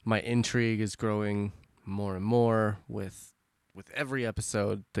 My intrigue is growing more and more with every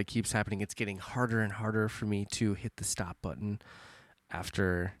episode that keeps happening. It's getting harder and harder for me to hit the stop button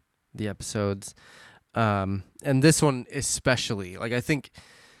after the episodes. And this one especially, like, I think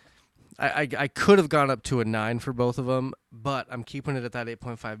I could have gone up to a 9 for both of them, but I'm keeping it at that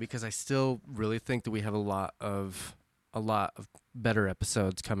 8.5 because I still really think that we have a lot of better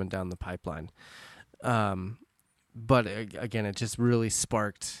episodes coming down the pipeline. But again, it just really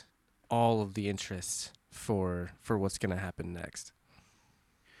sparked all of the interest for what's going to happen next.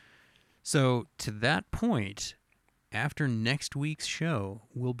 So to that point, after next week's show,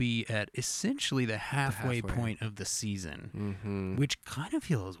 we'll be at essentially the halfway point of the season, which kind of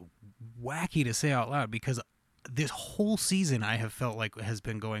feels wacky to say out loud because this whole season I have felt like has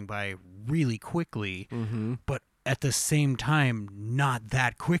been going by really quickly, but at the same time, not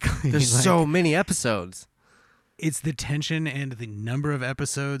that quickly. There's so many episodes. It's the tension and the number of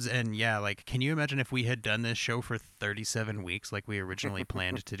episodes. And yeah, like, can you imagine if we had done this show for 37 weeks like we originally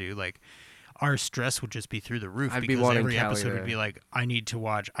planned to do? Like, our stress would just be through the roof because every episode would be like, I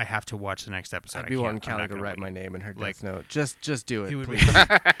have to watch the next episode. I'd be wanting Callie to write my name in her death note. Just do it, please.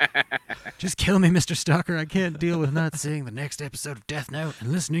 Just kill me, Mr. Stalker. I can't deal with not seeing the next episode of Death Note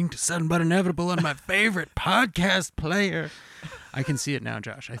and listening to Sudden But Inevitable on my favorite podcast player. I can see it now,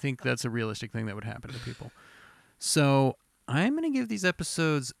 Josh. I think that's a realistic thing that would happen to people. So I'm going to give these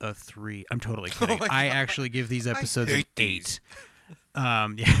episodes a 3. I'm totally kidding. I actually give these episodes an 8.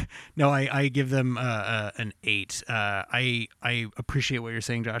 Yeah, no, I give them an 8. I appreciate what you're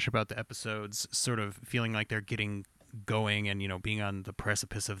saying, Josh, about the episodes sort of feeling like they're getting going and, being on the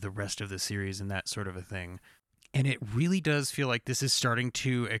precipice of the rest of the series and that sort of a thing. And it really does feel like this is starting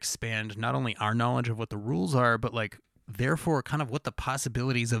to expand not only our knowledge of what the rules are, but like therefore kind of what the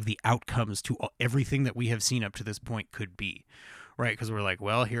possibilities of the outcomes to everything that we have seen up to this point could be. Right, because we're like,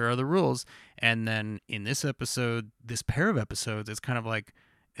 well, here are the rules. And then in this episode, this pair of episodes, it's kind of like,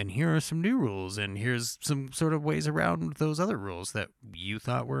 and here are some new rules, and here's some sort of ways around those other rules that you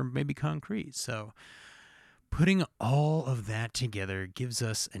thought were maybe concrete. So putting all of that together gives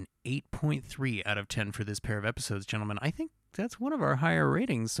us an 8.3 out of 10 for this pair of episodes, gentlemen. I think that's one of our higher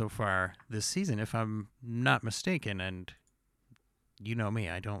ratings so far this season, if I'm not mistaken. And you know me,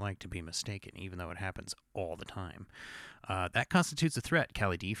 I don't like to be mistaken, even though it happens all the time. That constitutes a threat.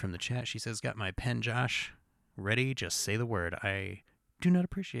 Callie D from the chat, she says, got my pen, Josh, ready. Just say the word. I do not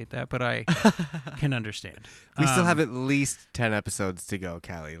appreciate that, but I can understand. We still have at least 10 episodes to go,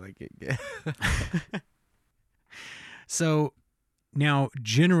 Callie. So now,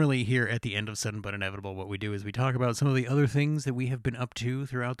 generally here at the end of Sudden But Inevitable, what we do is we talk about some of the other things that we have been up to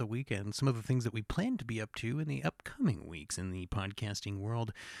throughout the weekend, some of the things that we plan to be up to in the upcoming weeks in the podcasting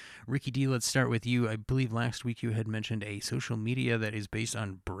world. Ricky D, let's start with you. I believe last week you had mentioned a social media that is based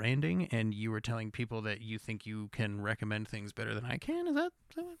on branding, and you were telling people that you think you can recommend things better than I can. Is that?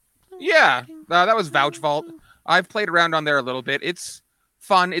 Yeah, that was Vouch Vault. I've played around on there a little bit. It's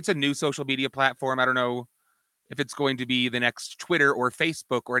fun. It's a new social media platform. I don't know if it's going to be the next Twitter or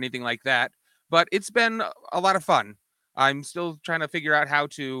Facebook or anything like that, but it's been a lot of fun. I'm still trying to figure out how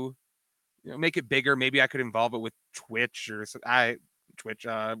to make it bigger. Maybe I could involve it with Twitch or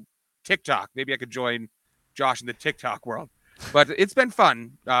TikTok. Maybe I could join Josh in the TikTok world, but it's been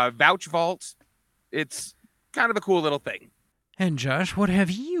fun. Vouch Vault. It's kind of a cool little thing. And Josh, what have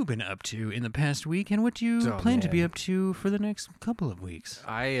you been up to in the past week, and what do you plan to be up to for the next couple of weeks?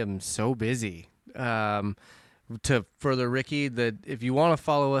 I am so busy. To further Ricky, that if you want to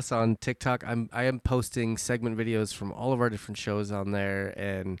follow us on TikTok, I am posting segment videos from all of our different shows on there,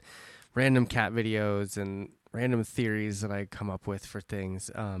 and random cat videos and random theories that I come up with for things.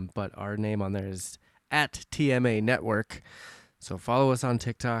 But our name on there is @TMA Network, so follow us on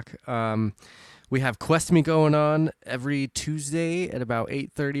TikTok. We have Quest Me going on every Tuesday at about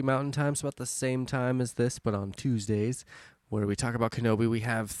 8:30 Mountain Time, so about the same time as this, but on Tuesdays, where we talk about Kenobi. We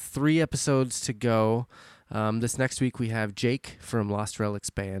have 3 episodes to go. This next week we have Jake from Lost Relics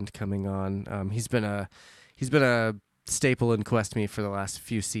Band coming on. He's been a staple in Quest Me for the last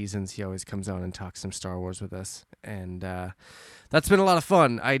few seasons. He always comes on and talks some Star Wars with us, and that's been a lot of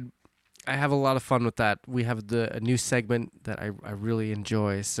fun. I have a lot of fun with that. We have a new segment that I really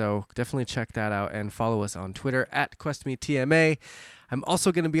enjoy, so definitely check that out and follow us on Twitter @QuestMeTMA. I'm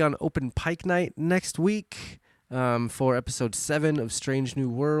also going to be on Open Pike Night next week for episode 7 of Strange New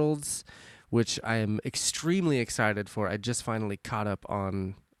Worlds, which I am extremely excited for. I just finally caught up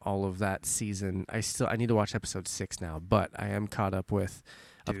on all of that season. I need to watch episode 6 now, but I am caught up with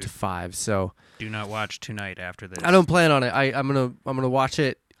up to 5. So do not watch tonight after this. I don't plan on it. I'm gonna watch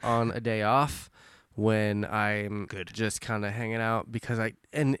it on a day off when I'm just kind of hanging out, because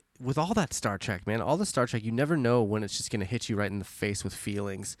and with all that Star Trek, man, all the Star Trek, you never know when it's just gonna hit you right in the face with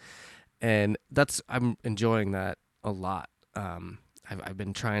feelings, and I'm enjoying that a lot. I've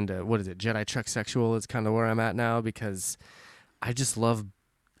been trying to, Jedi Trek sexual is kind of where I'm at now, because I just love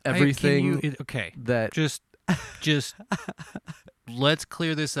everything. That just let's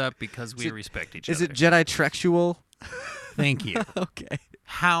clear this up, because we respect each other. Is it Jedi Trexual? Thank you. Okay.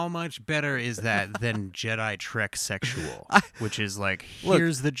 How much better is that than Jedi Trek sexual, which is like,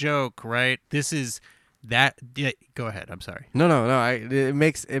 here's the joke, right? This is that. Yeah, go ahead. I'm sorry. No. It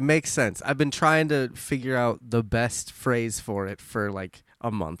makes sense. I've been trying to figure out the best phrase for it for like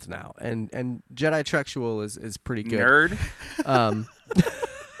a month now, and Jedi Trexual is pretty good. Nerd.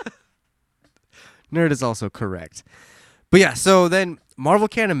 Nerd is also correct. But yeah, so then Marvel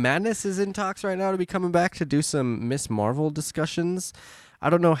Canon Madness is in talks right now to be coming back to do some Miss Marvel discussions. I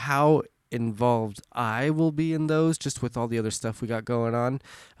don't know how involved I will be in those, just with all the other stuff we got going on.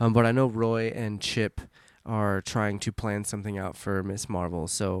 But I know Roy and Chip are trying to plan something out for Miss Marvel.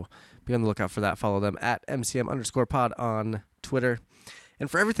 So be on the lookout for that. Follow them @MCM_pod on Twitter. And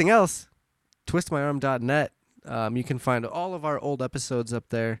for everything else, twistmyarm.net. You can find all of our old episodes up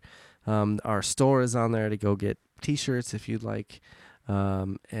there. Our store is on there to go get T-shirts if you'd like.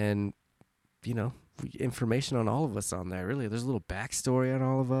 And, information on all of us on there. Really, there's a little backstory on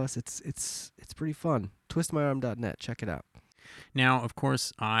all of us. It's pretty fun. Twistmyarm.net. Check it out. Now, of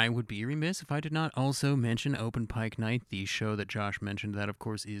course, I would be remiss if I did not also mention Open Pike Night, the show that Josh mentioned. That, of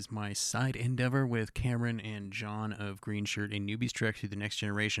course, is my side endeavor with Cameron and John of Green Shirt, a Newbie's Trek Through the Next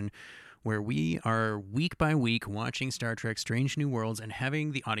Generation, where we are week by week watching Star Trek Strange New Worlds and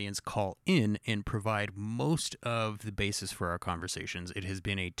having the audience call in and provide most of the basis for our conversations. It has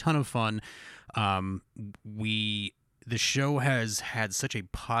been a ton of fun. The show has had such a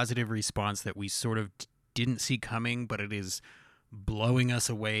positive response that we sort of didn't see coming, but it is blowing us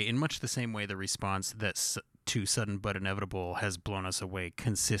away in much the same way the response to Sudden But Inevitable has blown us away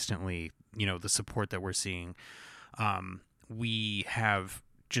consistently. The support that we're seeing. We have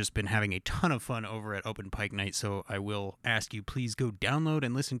just been having a ton of fun over at Open Pike Night, so I will ask you, please go download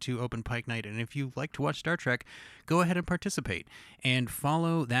and listen to Open Pike Night, and if you like to watch Star Trek, go ahead and participate. And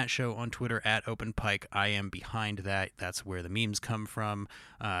follow that show on Twitter at Open Pike. I am behind that. That's where the memes come from.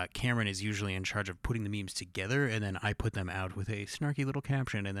 Cameron is usually in charge of putting the memes together, and then I put them out with a snarky little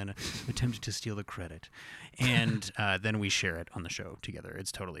caption and then attempt to steal the credit. And then we share it on the show together.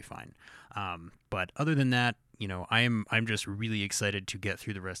 It's totally fine. But other than that, you know, I'm just really excited to get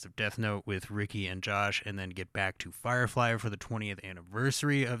through the rest of Death Note with Ricky and Josh, and then get back to Firefly for the 20th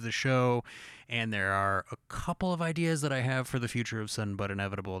anniversary of the show. And there are a couple of ideas that I have for the future of Sudden But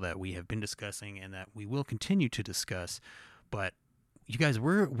Inevitable that we have been discussing and that we will continue to discuss. But you guys,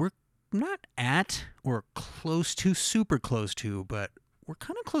 we're not at or close to, super close to, but we're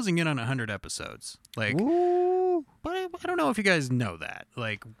kind of closing in on 100 episodes. Like, but I don't know if you guys know that.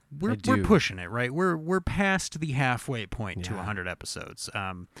 Like, we're pushing it, right? We're past the halfway point to 100 episodes.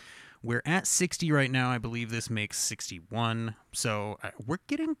 We're at 60 right now. I believe this makes 61. So we're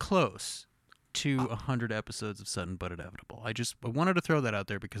getting close to 100 episodes of Sudden But Inevitable. I wanted to throw that out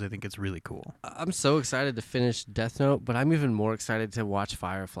there because I think it's really cool. I'm so excited to finish Death Note, but I'm even more excited to watch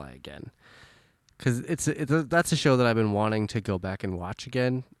Firefly again. Because that's a show that I've been wanting to go back and watch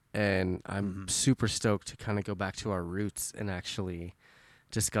again. And I'm super stoked to kind of go back to our roots and actually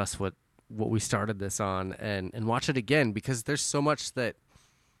discuss what we started this on and watch it again, because there's so much that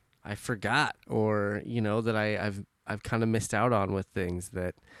I forgot, or, you know, that I've kind of missed out on with things.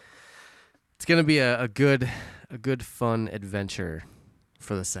 That it's going to be a good fun adventure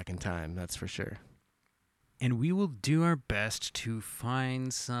for the second time, that's for sure. And we will do our best to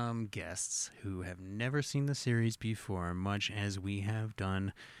find some guests who have never seen the series before, much as we have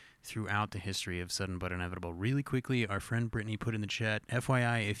done throughout the history of Sudden But Inevitable. Really quickly, our friend Brittany put in the chat,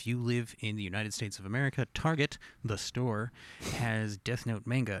 FYI, if you live in the United States of America, Target, the store, has Death Note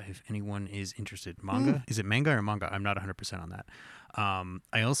manga, if anyone is interested. Manga? Is it manga or manga? I'm not 100% on that.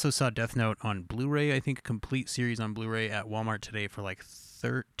 I also saw Death Note on Blu-ray, I think, a complete series on Blu-ray at Walmart today for like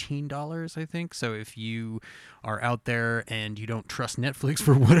 $13, I think. So if you are out there and you don't trust Netflix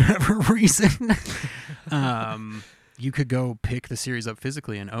for whatever reason, you could go pick the series up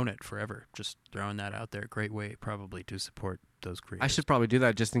physically and own it forever. Just throwing that out there. Great way probably to support those creators. I should probably do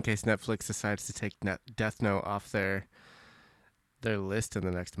that just in case Netflix decides to take Death Note off their list in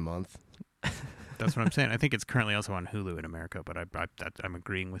the next month. That's what I'm saying. I think it's currently also on Hulu in America, but I'm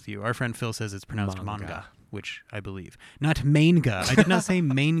agreeing with you. Our friend Phil says it's pronounced manga, which I believe. Not manga. I did not say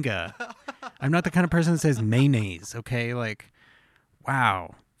manga. I'm not the kind of person that says mayonnaise, okay? Like,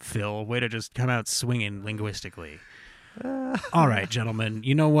 wow, Phil, way to just come out swinging linguistically. All right, gentlemen,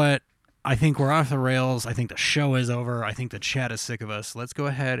 you know what? I think we're off the rails. I think the show is over. I think the chat is sick of us. Let's go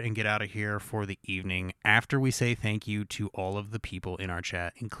ahead and get out of here for the evening. After we say thank you to all of the people in our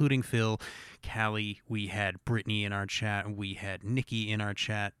chat, including Phil, Callie, we had Brittany in our chat, we had Nikki in our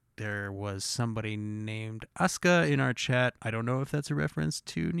chat. There was somebody named Asuka in our chat. I don't know if that's a reference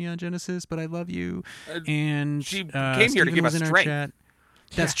to Neon Genesis, but I love you. And she came here to give us strength.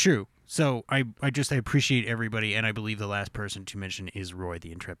 That's true. So I appreciate everybody, and I believe the last person to mention is Roy,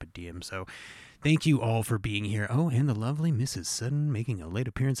 the Intrepid DM. So thank you all for being here. Oh, and the lovely Mrs. Sutton making a late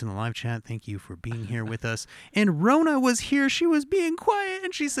appearance in the live chat. Thank you for being here with us. And Rona was here. She was being quiet,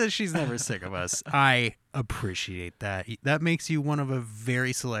 and she says she's never sick of us. I appreciate that. That makes you one of a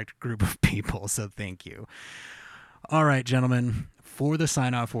very select group of people, so thank you. All right, gentlemen. For the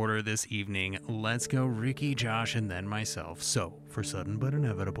sign-off order this evening, let's go Ricky, Josh, and then myself. So, for Sudden But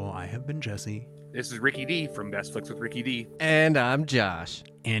Inevitable, I have been Jesse. This is Ricky D from Best Flicks with Ricky D. And I'm Josh.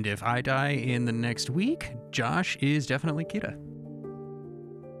 And if I die in the next week, Josh is definitely Kira.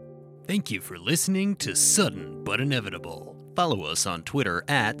 Thank you for listening to Sudden But Inevitable. Follow us on Twitter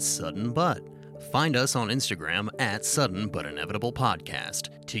at Sudden But. Find us on Instagram at Sudden But Inevitable Podcast.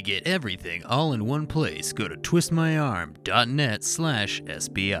 To get everything all in one place, go to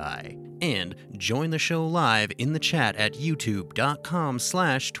twistmyarm.net/SBI. And join the show live in the chat at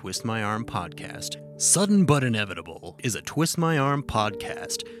youtube.com/twistmyarmpodcast. Sudden But Inevitable is a Twist My Arm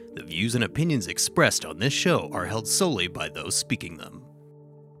podcast. The views and opinions expressed on this show are held solely by those speaking them.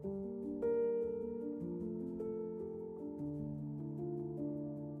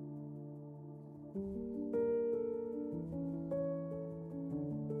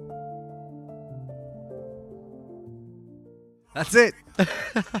 That's it.